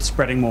 about it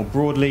spreading more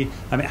broadly?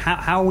 I mean,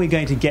 how are we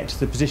going to get to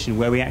the position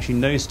where we actually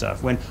know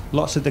stuff when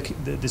lots of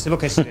the civil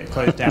cases get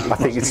closed down? I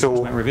think it's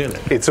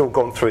all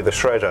gone through the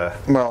shredder.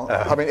 Well,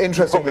 I mean,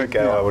 interestingly,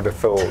 I would have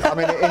thought. I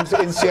mean,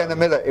 in Sienna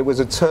Miller, it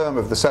was a term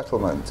of the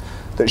settlement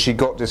that she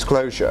got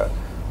disclosure.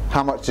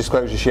 How much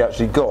disclosure she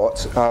actually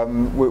got,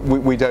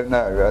 we don't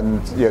know,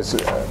 and yes.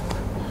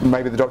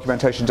 Maybe the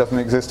documentation doesn't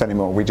exist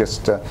anymore. We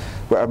just,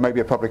 maybe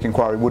a public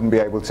inquiry wouldn't be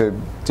able to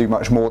do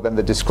much more than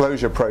the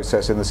disclosure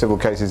process in the civil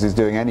cases is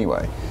doing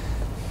anyway.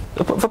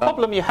 The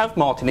problem you have,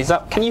 Martin, is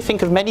that can you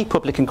think of many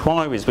public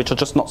inquiries which are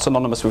just not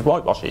synonymous with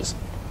whitewashes?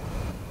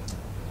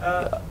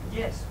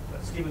 Yes.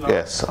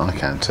 Yes, I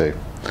can too.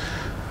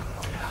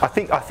 I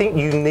think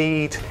you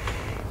need.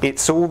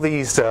 It's all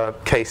these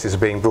cases are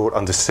being brought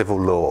under civil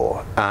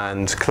law,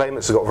 and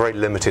claimants have got very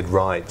limited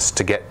rights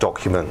to get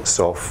documents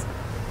off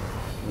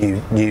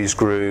News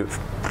Group,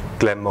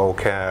 Glenn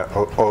Mulcair,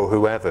 or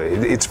whoever.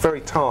 It's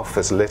very tough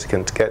as a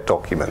litigant to get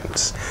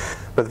documents.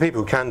 But the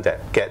people who can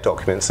get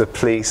documents are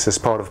police as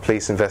part of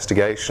police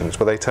investigations,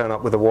 where they turn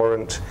up with a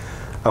warrant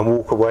and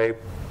walk away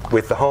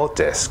with the hard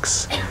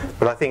disks.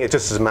 But I think it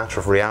just as a matter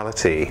of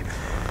reality,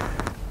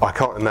 I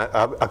can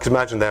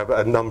imagine there are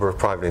a number of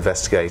private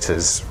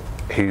investigators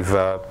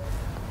who've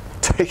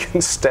taken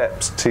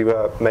steps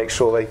to make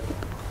sure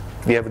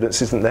the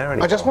evidence isn't there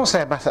anymore. I just want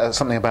to say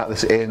something about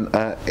this in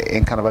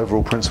kind of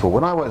overall principle.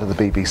 When I worked at the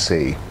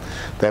BBC,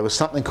 there was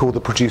something called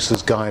the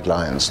Producers'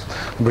 Guidelines.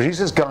 The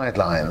Producers'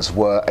 Guidelines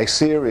were a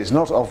series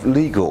not of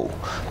legal,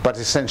 but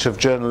essentially of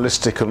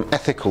journalistic and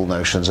ethical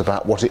notions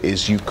about what it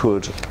is you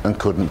could and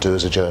couldn't do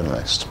as a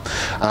journalist.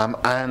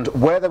 And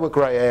where there were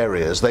grey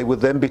areas, they would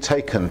then be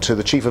taken to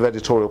the Chief of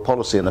Editorial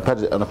Policy and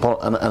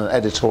an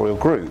editorial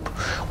group,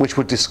 which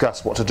would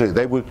discuss what to do.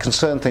 They would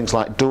concern things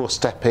like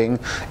doorstepping,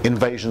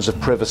 invasions of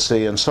privacy,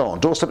 and so on.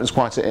 Doorstepping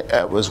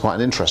was quite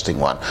an interesting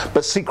one,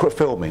 but secret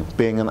filming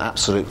being an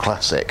absolute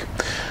classic.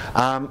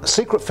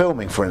 Secret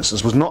filming, for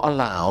instance, was not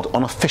allowed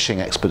on a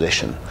fishing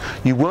expedition.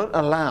 You weren't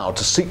allowed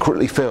to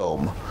secretly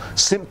film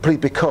simply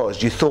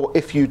because you thought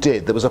if you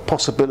did there was a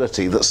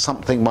possibility that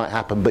something might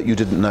happen but you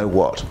didn't know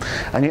what.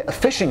 And yet a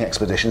fishing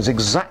expedition is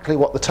exactly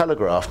what the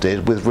Telegraph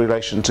did with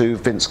relation to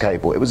Vince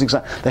Cable. It was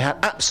they had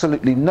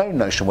absolutely no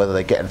notion whether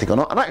they'd get anything or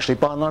not, and actually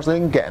by and large they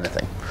didn't get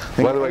anything.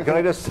 By the way, can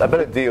I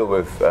better deal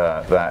with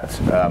that,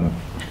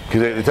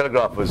 because the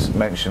Telegraph was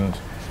mentioned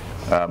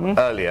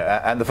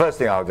earlier, and the first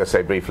thing I'll just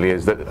say briefly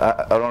is that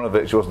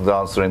Aronovich wasn't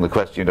answering the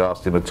question you'd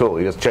asked him at all.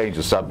 He just changed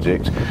the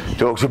subject,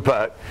 talks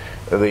about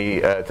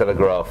the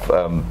Telegraph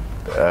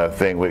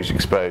thing which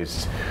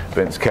exposed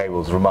Vince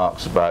Cable's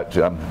remarks about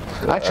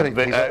actually,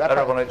 Peter,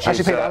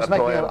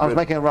 I was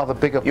making a rather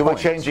bigger point. You were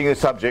changing the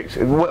subject.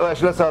 Well,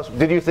 actually, let's ask,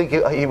 did you think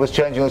he was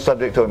changing the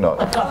subject or not?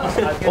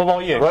 What about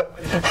you? What?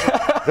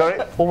 Sorry?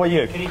 What were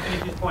you? Can you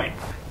finish his point?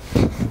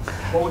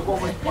 What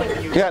was the point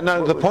that you were... Yeah,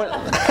 no, the point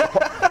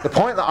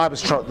that I was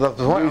trying, the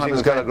point I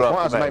was going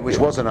to make, which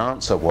was an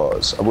answer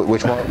was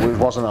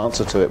an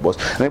answer to it was,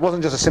 and it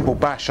wasn't just a simple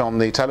bash on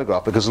the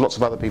Telegraph, because lots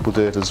of other people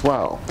do it as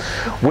well,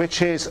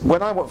 which is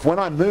when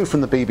I moved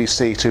from the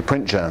BBC to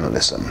print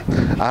journalism,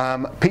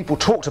 people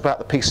talked about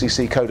the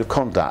PCC Code of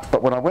Conduct,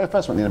 but when I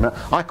first went to the internet,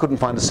 I couldn't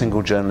find a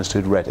single journalist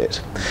who'd read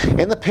it.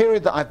 In the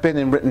period that I've been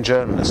in written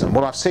journalism,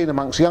 what I've seen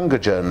amongst younger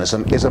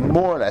journalism is a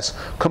more or less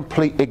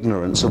complete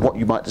ignorance of what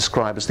you might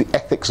describe as the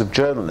ethics of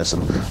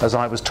journalism, as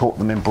I was taught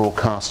them in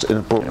broadcast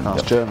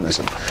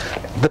journalism.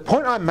 The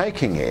point I'm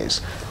making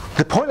is,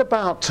 the point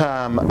about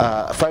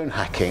phone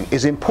hacking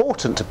is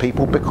important to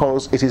people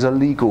because it is a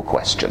legal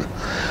question.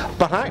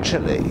 But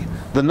actually,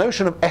 the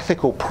notion of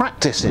ethical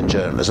practice in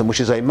journalism, which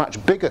is a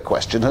much bigger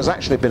question, has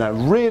actually been a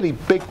really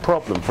big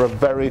problem for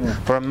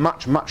a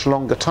much, much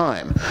longer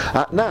time.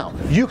 Now,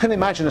 you can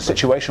imagine a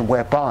situation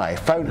whereby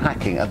phone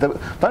hacking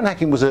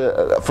was,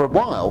 for a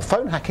while,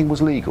 phone hacking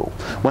was legal.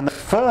 When they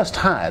first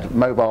had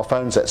mobile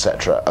phones,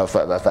 etc.,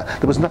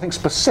 there was nothing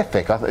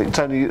specific.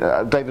 Tony,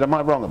 David, am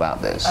I wrong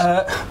about this?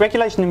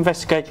 Regulation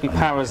Investigatory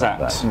Powers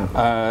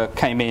Act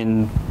came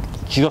in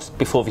just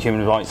before the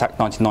Human Rights Act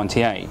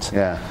 1998.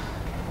 Yeah.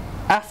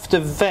 After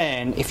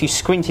then, if you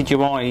squinted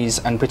your eyes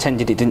and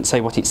pretended it didn't say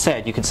what it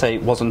said, you could say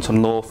it wasn't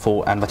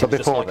unlawful and that it was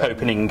just like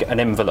opening an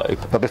envelope.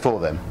 But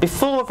before then?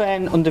 Before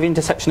then, under the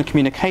Interception of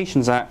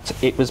Communications Act,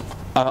 it was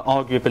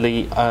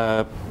arguably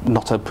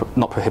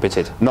not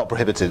prohibited. Not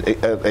prohibited,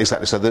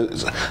 exactly. So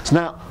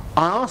now,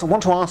 I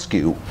want to ask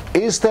you,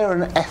 is there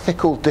an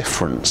ethical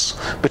difference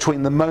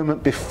between the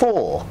moment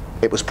before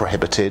it was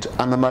prohibited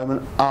and the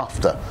moment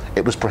after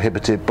it was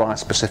prohibited by a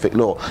specific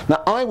law?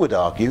 Now, I would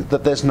argue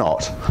that there's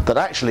not, that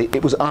actually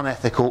it was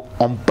unethical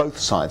on both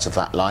sides of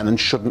that line and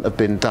shouldn't have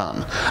been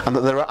done, and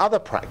that there are other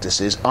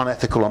practices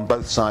unethical on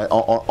both sides,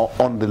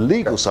 on the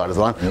legal side of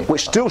the line,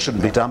 which still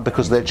shouldn't be done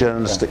because they're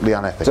journalistically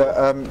unethical.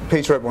 So,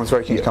 Peter, everyone's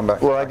very keen to come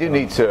back. Well, I do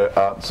need to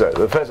answer.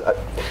 The first,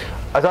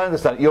 as I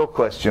understand it, your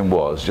question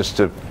was, just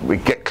to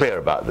get clear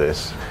about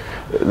this,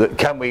 that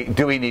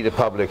do we need a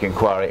public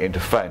inquiry into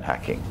phone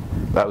hacking?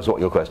 That was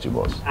what your question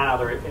was. And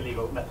other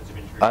illegal methods of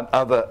intrusion. And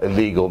other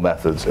illegal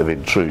methods of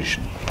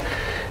intrusion.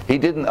 He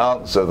didn't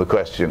answer the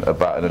question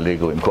about an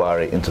illegal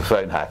inquiry into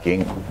phone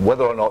hacking,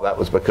 whether or not that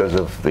was because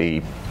of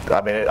the...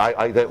 I mean,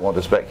 I don't want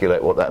to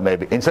speculate what that may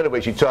be. Instead of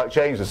which he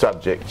changed the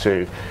subject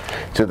to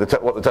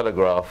what the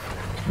Telegraph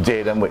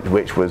did, and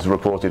which was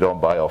reported on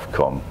by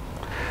Ofcom.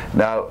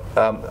 Now,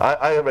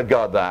 I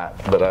regard that,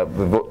 but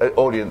the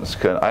audience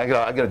can... I'm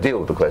going to deal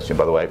with the question,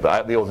 by the way,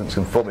 but the audience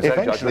can form its own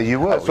judgment. Eventually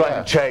you will. I was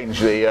trying to change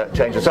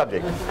the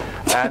subject.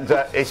 And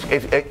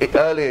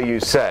earlier you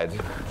said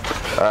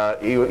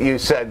you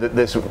said that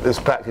this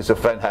practice of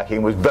phone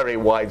hacking was very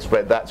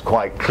widespread. That's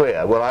quite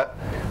clear. Well,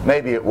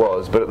 maybe it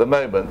was, but at the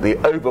moment the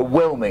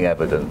overwhelming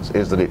evidence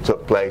is that it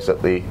took place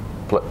at the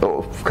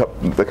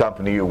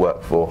company you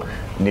work for,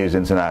 News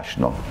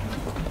International.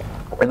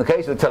 In the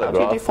case of the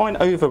Telegraph... How do you define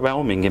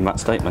overwhelming in that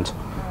statement?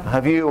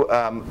 Have you...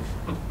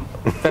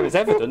 there is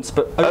evidence,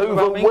 but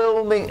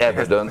overwhelming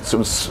evidence... do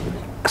you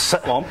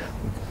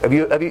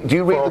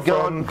read the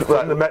Guardian?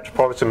 From the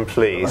Metropolitan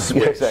Police,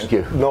 yes, which thank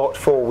you. Not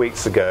 4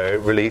 weeks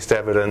ago released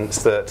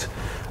evidence that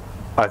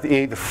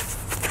either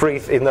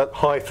in the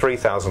high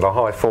 3,000 or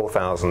high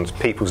 4,000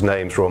 people's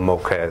names were on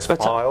Mulcair's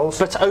files.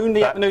 But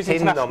only at News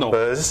International.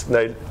 Numbers,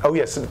 News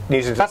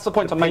International. That's the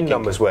point I'm making.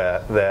 Numbers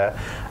were there,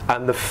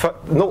 and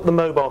not the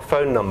mobile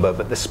phone number,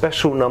 but the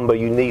special number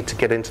you need to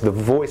get into the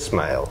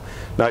voicemail.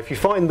 Now, if you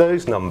find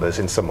those numbers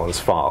in someone's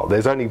file,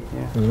 there's only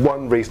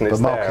one reason it's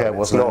there. Mulcair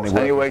wasn't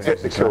anyway.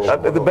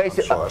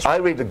 I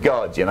read the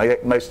Guardian. I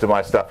get most of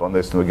my stuff on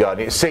this from the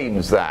Guardian. It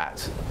seems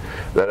that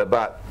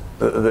about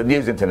the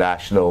News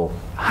International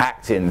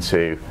hacked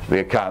into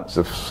the accounts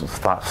of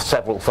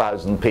several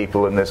thousand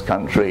people in this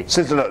country.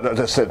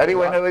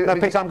 Anyway,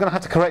 Peter, I'm going to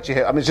have to correct you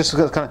here. I mean, just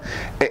kind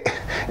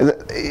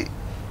of,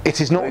 It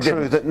is not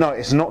true that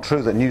it's not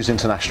true that News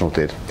International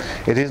did.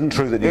 It isn't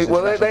true that News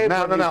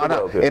International.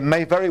 No. It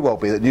may very well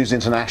be that News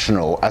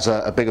International, as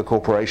a bigger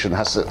corporation,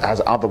 has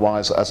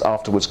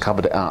afterwards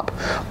covered it up.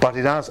 But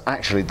it has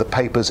actually the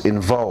papers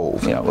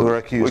involved were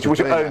accused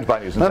which are owned by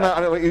News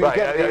International.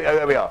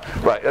 There we are.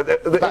 Right,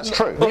 that's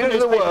true. The News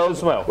of the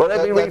World. Well,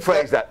 let me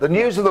rephrase that. The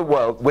News of the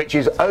World, which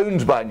is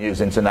owned by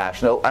News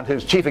International, and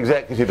whose chief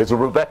executive is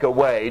Rebecca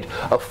Wade,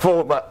 a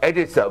former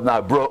editor,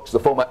 now Brooks, the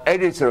former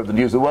editor of the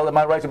News of the World. Am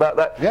I right about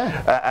that?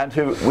 Yeah. And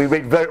who we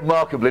read very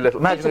remarkably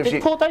little. Imagine if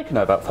did Paul Dacre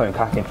know about phone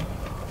hacking?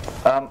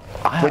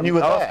 When you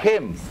were there. Ask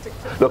him.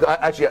 Look,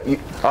 actually,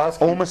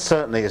 ask him. Almost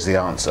certainly is the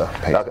answer,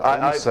 Peter. Look,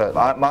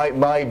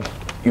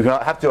 you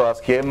have to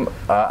ask him.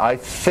 I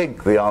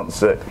think the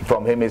answer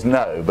from him is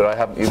no,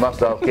 but you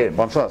must ask him.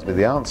 One must be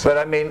the answer. But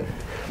I mean,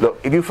 look,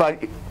 if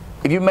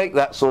you make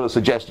that sort of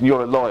suggestion,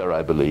 you're a lawyer,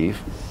 I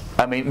believe.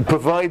 I mean,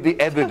 provide the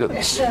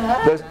evidence.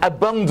 There's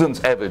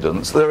abundant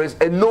evidence. There is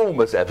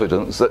enormous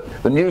evidence that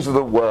the News of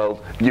the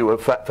World knew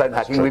of phone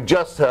hacking. We've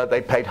just heard they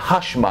paid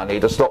hush money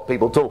to stop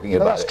people talking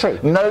about it. That's true.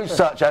 No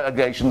such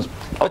allegations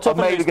are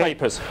made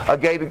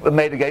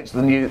against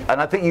the news.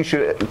 And I think you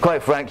should,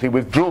 quite frankly,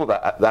 withdraw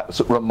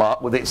that remark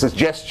with its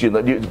suggestion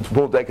that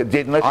Paul Dacre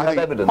did unless you have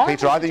evidence.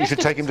 Peter, I think you should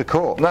take him to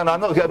court. No,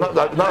 I'm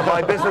not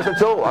my business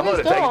at all. I'm not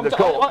going to take him to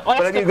court.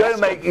 But if you go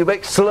and you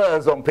make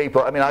slurs on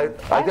people, I mean, I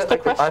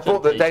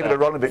thought that David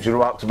Aronovich's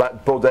remarks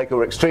about Paul Dacre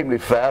were extremely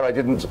fair. I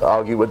didn't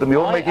argue with them.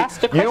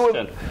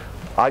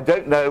 I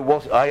don't know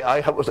what I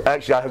have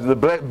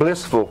the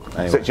blissful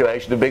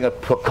situation of being a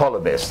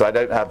columnist. I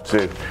don't have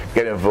to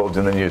get involved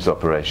in the news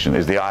operation.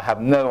 I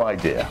have no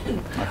idea.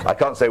 I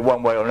can't say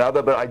one way or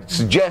another, but I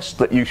suggest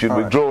that you should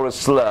withdraw a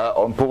slur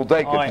on Paul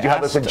Dacre. Did you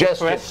have a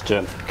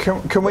suggestion?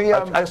 Can we?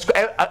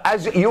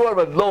 As you are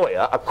a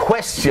lawyer, a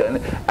question,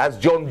 as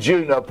John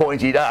Junior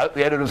pointed out,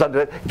 the editor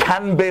under it,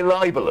 can be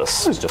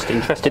libelous. I was just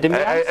interested in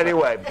the answer.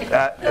 Anyway,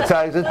 so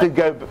I just did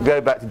go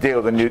back to deal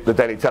with the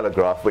Daily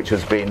Telegraph, which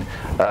has been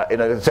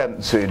in an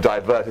attempt to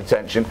divert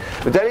attention.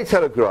 The Daily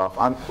Telegraph,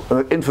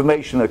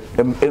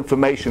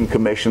 Information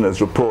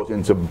Commissioner's report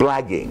into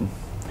blagging,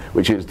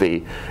 which is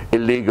the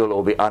illegal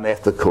or the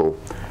unethical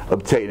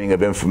obtaining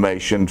of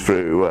information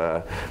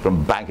through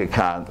from bank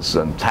accounts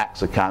and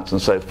tax accounts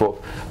and so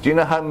forth. Do you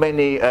know how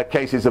many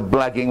cases of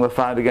blagging were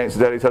found against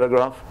the Daily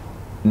Telegraph?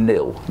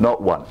 Nil.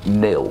 Not one.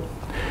 Nil.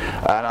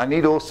 And I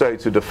need also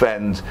to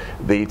defend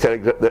I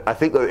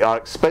think that our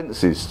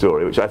expenses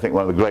story, which I think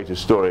one of the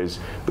greatest stories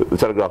that the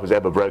Telegraph has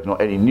ever broken,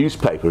 or any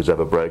newspaper has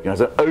ever broken,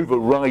 has an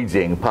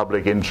overriding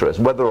public interest.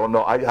 Whether or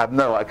not,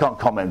 I can't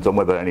comment on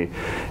whether any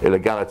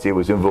illegality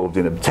was involved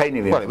in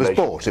obtaining the information.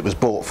 Well, it was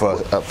bought for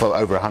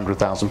over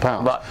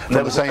 £100,000. But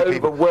from the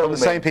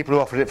same people who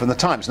offered it from the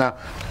Times. Now,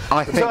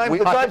 I think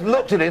the Times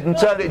looked at it and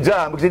turned it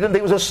down because they didn't think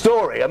it was a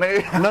story. I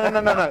mean,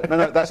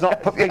 no, that's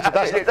not. Peter,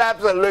 it's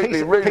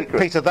absolutely ridiculous.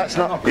 Peter, that's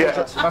not.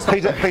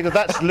 Peter,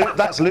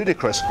 that's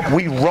ludicrous.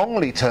 We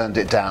wrongly turned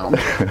it down,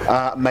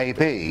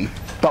 maybe,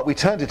 but we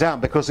turned it down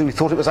because we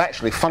thought it was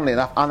actually, funnily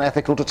enough,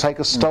 unethical to take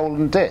a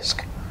stolen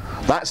disc.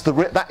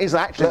 That is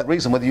actually the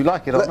reason, whether you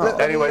like it or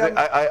not. Anyway,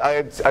 I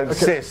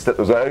insist that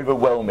there was an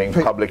overwhelming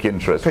public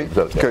interest.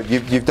 Good,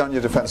 you've done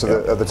your defence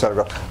of the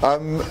Telegraph.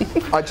 I'm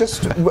going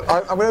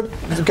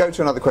to go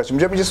to another question.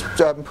 Let me just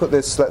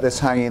let this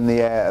hang in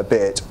the air a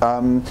bit.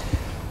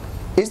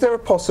 Is there a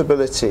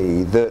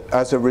possibility that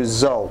as a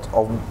result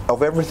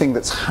of everything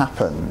that's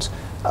happened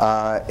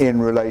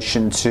in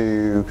relation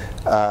to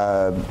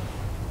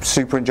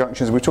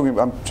super-injunctions,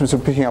 I'm sort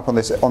of picking up on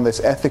this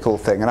ethical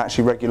thing and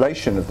actually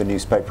regulation of the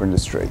newspaper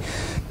industry,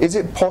 is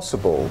it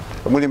possible,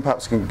 and William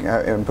perhaps can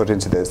input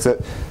into this,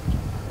 that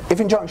if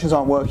injunctions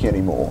aren't working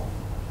anymore,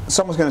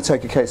 someone's going to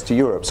take a case to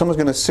Europe, someone's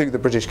going to sue the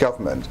British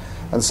government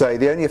and say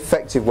the only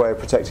effective way of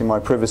protecting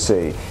my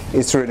privacy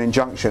is through an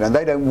injunction, and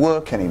they don't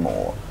work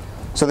anymore?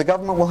 So the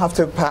government will have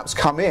to perhaps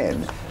come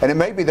in, and it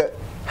may be that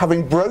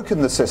having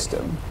broken the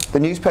system, the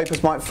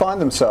newspapers might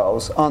find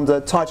themselves under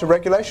tighter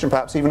regulation,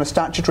 perhaps even a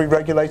statutory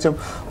regulator,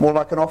 more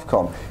like an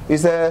Ofcom.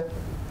 Is there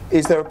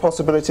a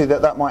possibility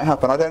that might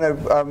happen? I don't know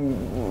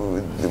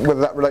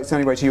whether that relates in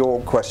any way to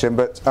your question,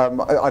 but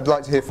I'd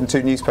like to hear from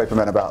two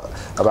newspapermen about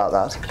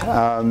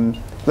that.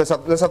 Let's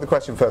have the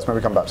question first,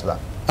 maybe come back to that.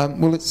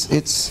 Well,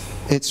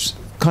 it's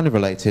kind of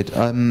related.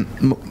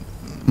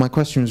 My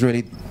question was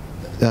really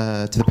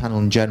to the panel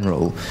in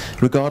general.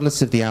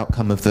 Regardless of the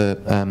outcome of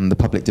the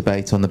public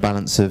debate on the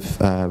balance of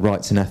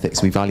rights and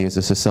ethics we value as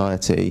a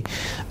society,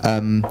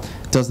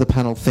 does the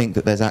panel think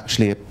that there's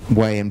actually a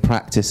way in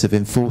practice of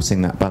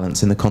enforcing that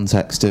balance in the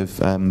context of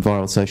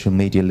viral social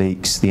media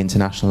leaks, the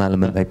international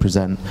element they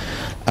present,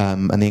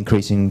 and the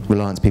increasing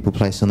reliance people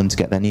place on them to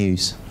get their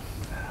news?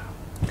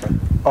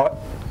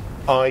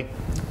 I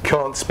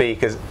can't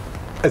speak as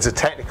a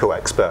technical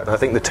expert, and I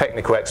think the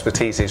technical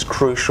expertise is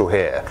crucial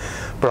here,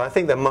 but I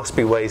think there must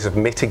be ways of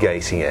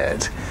mitigating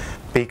it,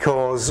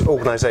 because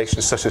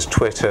organisations such as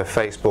Twitter,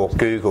 Facebook,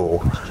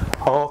 Google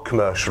are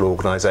commercial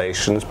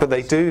organisations, but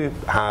they do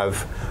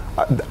have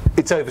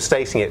it's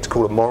overstating it to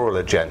call a moral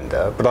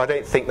agenda, but I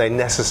don't think they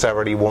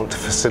necessarily want to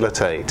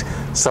facilitate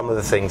some of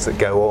the things that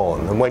go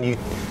on. And when you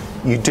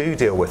do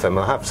deal with them,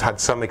 I have had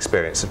some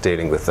experience of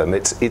dealing with them,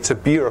 it's a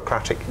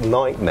bureaucratic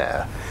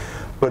nightmare.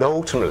 But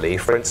ultimately,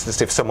 for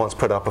instance, if someone's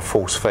put up a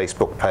false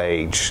Facebook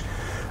page,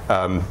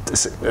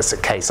 that's a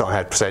case I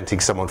had presenting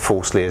someone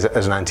falsely as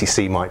an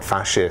anti-Semite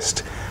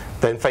fascist,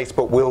 then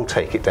Facebook will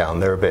take it down.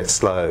 They're a bit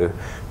slow.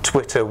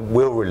 Twitter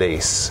will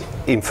release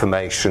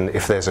information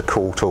if there's a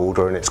court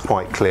order and it's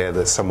quite clear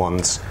that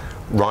someone's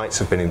rights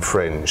have been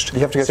infringed. You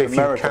have to go to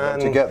America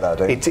to get that,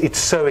 don't you? It's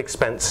so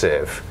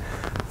expensive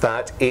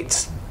that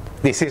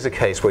this is a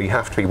case where you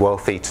have to be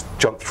wealthy to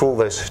jump through all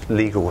those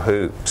legal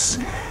hoops.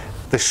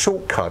 The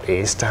shortcut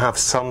is to have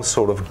some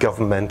sort of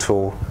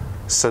governmental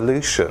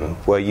solution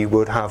where you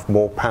would have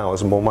more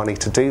powers and more money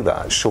to do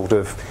that, short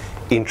of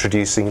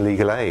introducing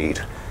legal aid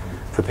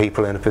for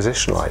people in a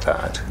position like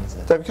that.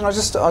 David, can I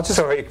just...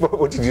 Sorry,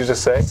 what did you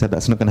just say? I said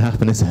that's not going to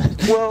happen, is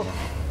it? Well,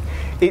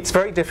 it's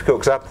very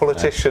difficult because our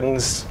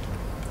politicians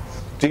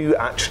do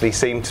actually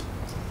seem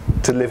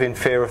to live in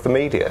fear of the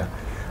media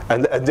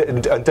and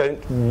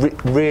don't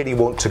really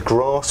want to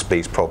grasp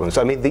these problems.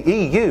 I mean, the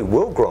EU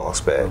will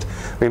grasp it.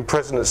 I mean,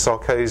 President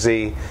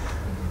Sarkozy,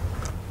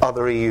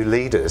 other EU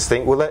leaders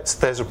think, well,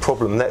 there's a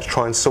problem, let's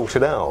try and sort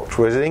it out.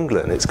 Whereas in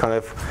England, it's kind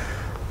of,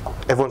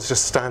 everyone's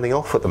just standing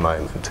off at the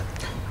moment.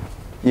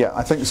 Yeah,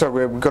 I think so.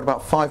 We've got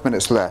about 5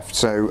 minutes left,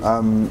 so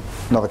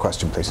another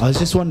question, please. I was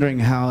just wondering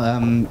how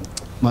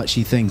much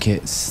you think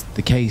it's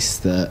the case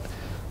that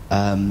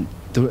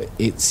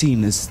it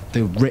seems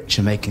the rich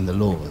are making the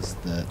laws,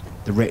 that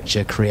the rich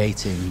are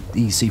creating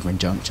these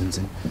super-injunctions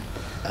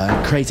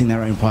and creating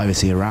their own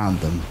privacy around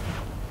them.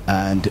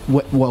 And,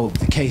 well,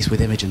 the case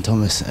with Imogen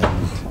Thomas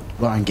and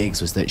Ryan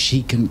Giggs was that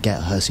she couldn't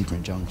get her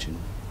super-injunction.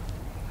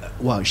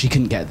 Well, she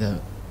couldn't get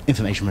the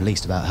information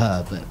released about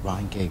her, but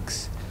Ryan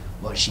Giggs...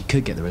 Well, she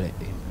could get the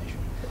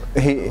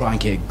information. Ryan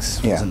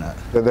Giggs, wasn't it?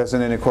 There's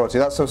an inequality.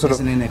 That's a sort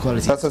of an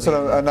inequality. That's a sort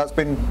of, and that's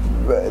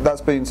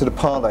been sort of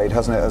parlayed,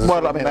 hasn't it?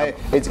 Well, I mean,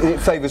 it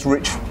favours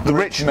rich. The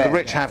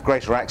rich have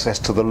greater access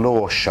to the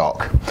law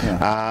shock.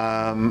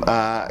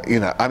 Yeah. You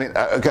know, I mean,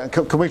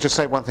 can we just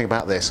say one thing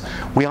about this?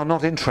 We are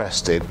not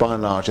interested, by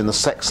and large, in the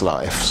sex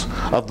lives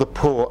of the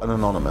poor and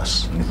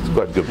anonymous. That's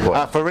quite a good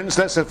point. For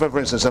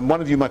instance, and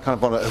one of you might kind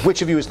of want to.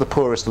 Which of you is the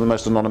poorest and the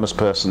most anonymous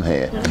person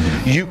here?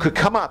 You could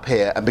come up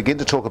here and begin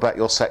to talk about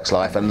your sex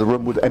life, and the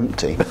room would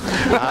empty,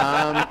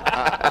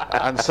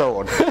 and so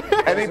on.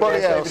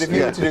 Anybody else? David, if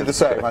you were to do the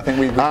same, I think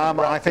we.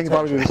 I think if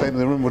I were to do the same,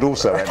 the room would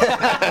also empty.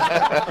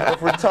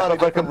 For entirely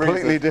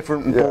completely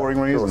different and boring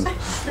reasons.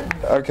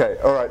 Okay,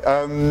 all right.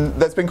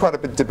 There's been quite a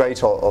bit of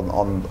debate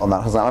on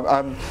that, hasn't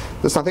there?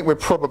 Listen, I think we're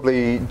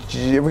probably.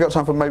 Have we got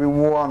time for maybe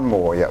one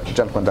more? Yeah,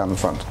 gentleman down the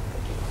front.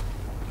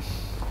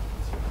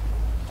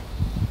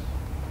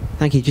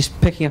 Thank you. Just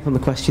picking up on the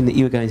question that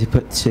you were going to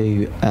put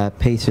to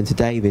Peter and to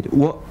David,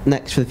 what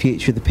next for the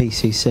future of the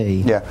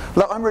PCC? Yeah,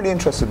 look, I'm really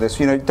interested in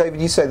this. You know,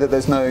 David, you say that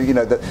there's no, you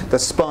know, the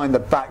spine, the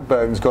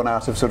backbone's gone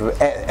out of sort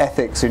of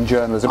ethics in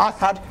journalism.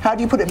 How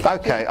do you put it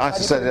back in? Okay, I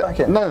said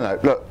it. No.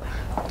 Look,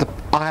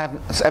 I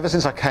have, ever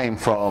since I came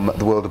from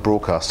the world of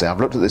broadcasting,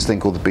 I've looked at this thing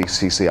called the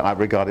BCC. I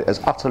regard it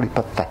as utterly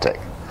pathetic.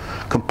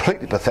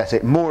 Completely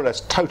pathetic, more or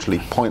less totally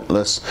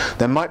pointless.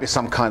 There might be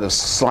some kind of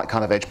slight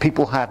kind of edge.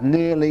 People have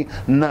nearly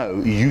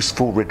no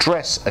useful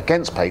redress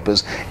against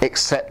papers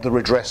except the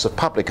redress of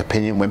public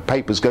opinion when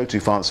papers go too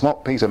far. That's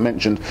what Peter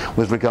mentioned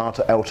with regard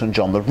to Elton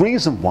John. The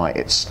reason why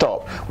it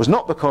stopped was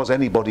not because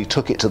anybody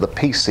took it to the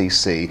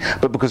PCC,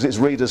 but because its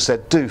readers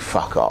said, do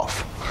fuck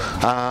off.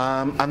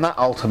 And that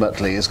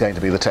ultimately is going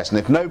to be the test. And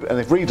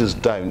if readers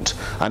don't,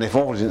 and if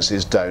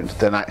audiences don't,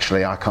 then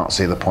actually I can't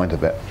see the point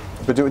of it.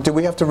 But do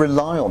we have to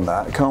rely on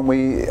that? Can't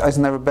we?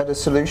 Isn't there a better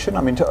solution?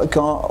 I mean,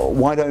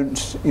 why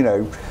don't, you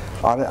know,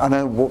 I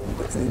know what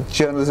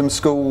journalism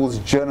schools,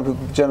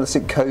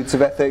 journalistic codes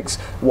of ethics.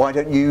 Why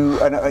don't you?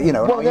 You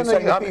know, are you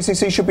saying the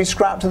PCC should be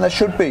scrapped and there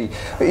should be?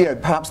 You know,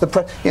 perhaps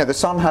the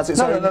Sun has its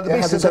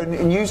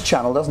own news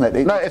channel, doesn't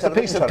it? No, if the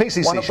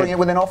PCC why not bring it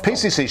within Ofcom?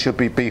 PCC should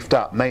be beefed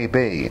up,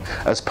 maybe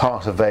as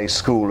part of a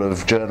school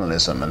of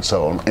journalism and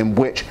so on, in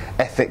which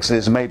ethics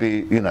is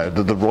maybe, you know,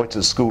 the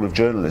Reuters School of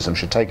Journalism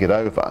should take it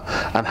over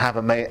and have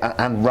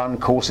and run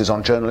courses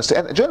on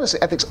journalistic.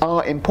 Journalistic ethics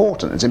are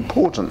important. It's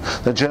important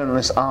that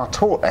journalists are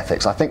taught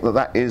ethics. I think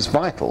that is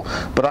vital.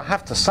 But I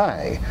have to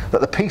say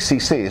that the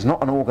PCC is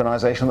not an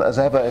organisation that has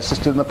ever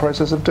assisted in the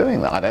process of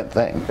doing that, I don't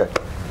think. Okay.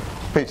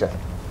 Peter?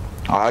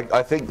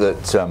 I think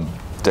that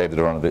David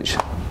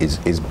Aronovich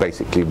is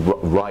basically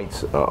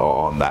right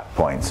on that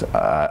point.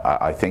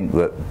 I think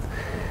that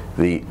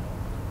the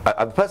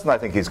person I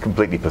think is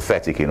completely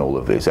pathetic in all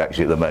of this,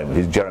 actually, at the moment,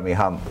 is Jeremy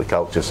Hunt, the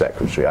Culture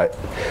Secretary.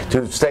 To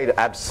have stayed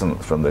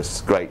absent from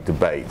this great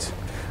debate,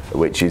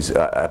 which is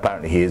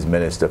apparently he is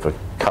Minister for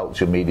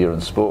Culture, Media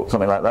and Sport,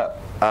 something like that.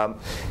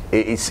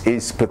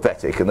 It's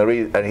pathetic,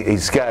 and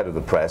he's scared of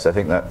the press. I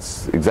think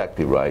that's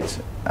exactly right.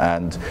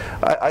 And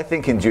I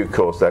think in due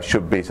course there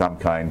should be some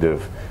kind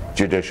of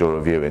judicial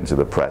review into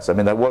the press. I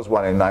mean, there was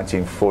one in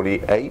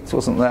 1948,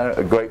 wasn't there?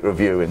 A great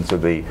review into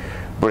the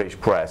British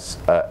press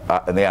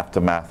in the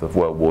aftermath of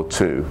World War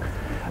II.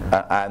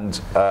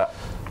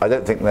 I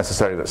don't think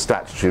necessarily that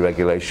statutory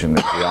regulation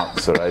is the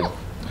answer. I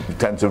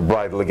tend to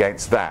bridle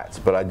against that.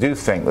 But I do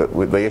think that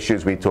with the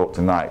issues we talked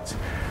tonight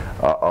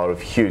are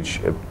of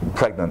huge,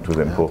 pregnant with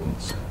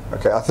importance.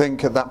 Okay, I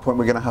think at that point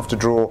we're going to have to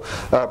draw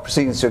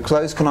proceedings to a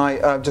close. Can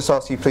I just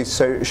ask you please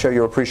to show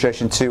your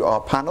appreciation to our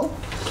panel?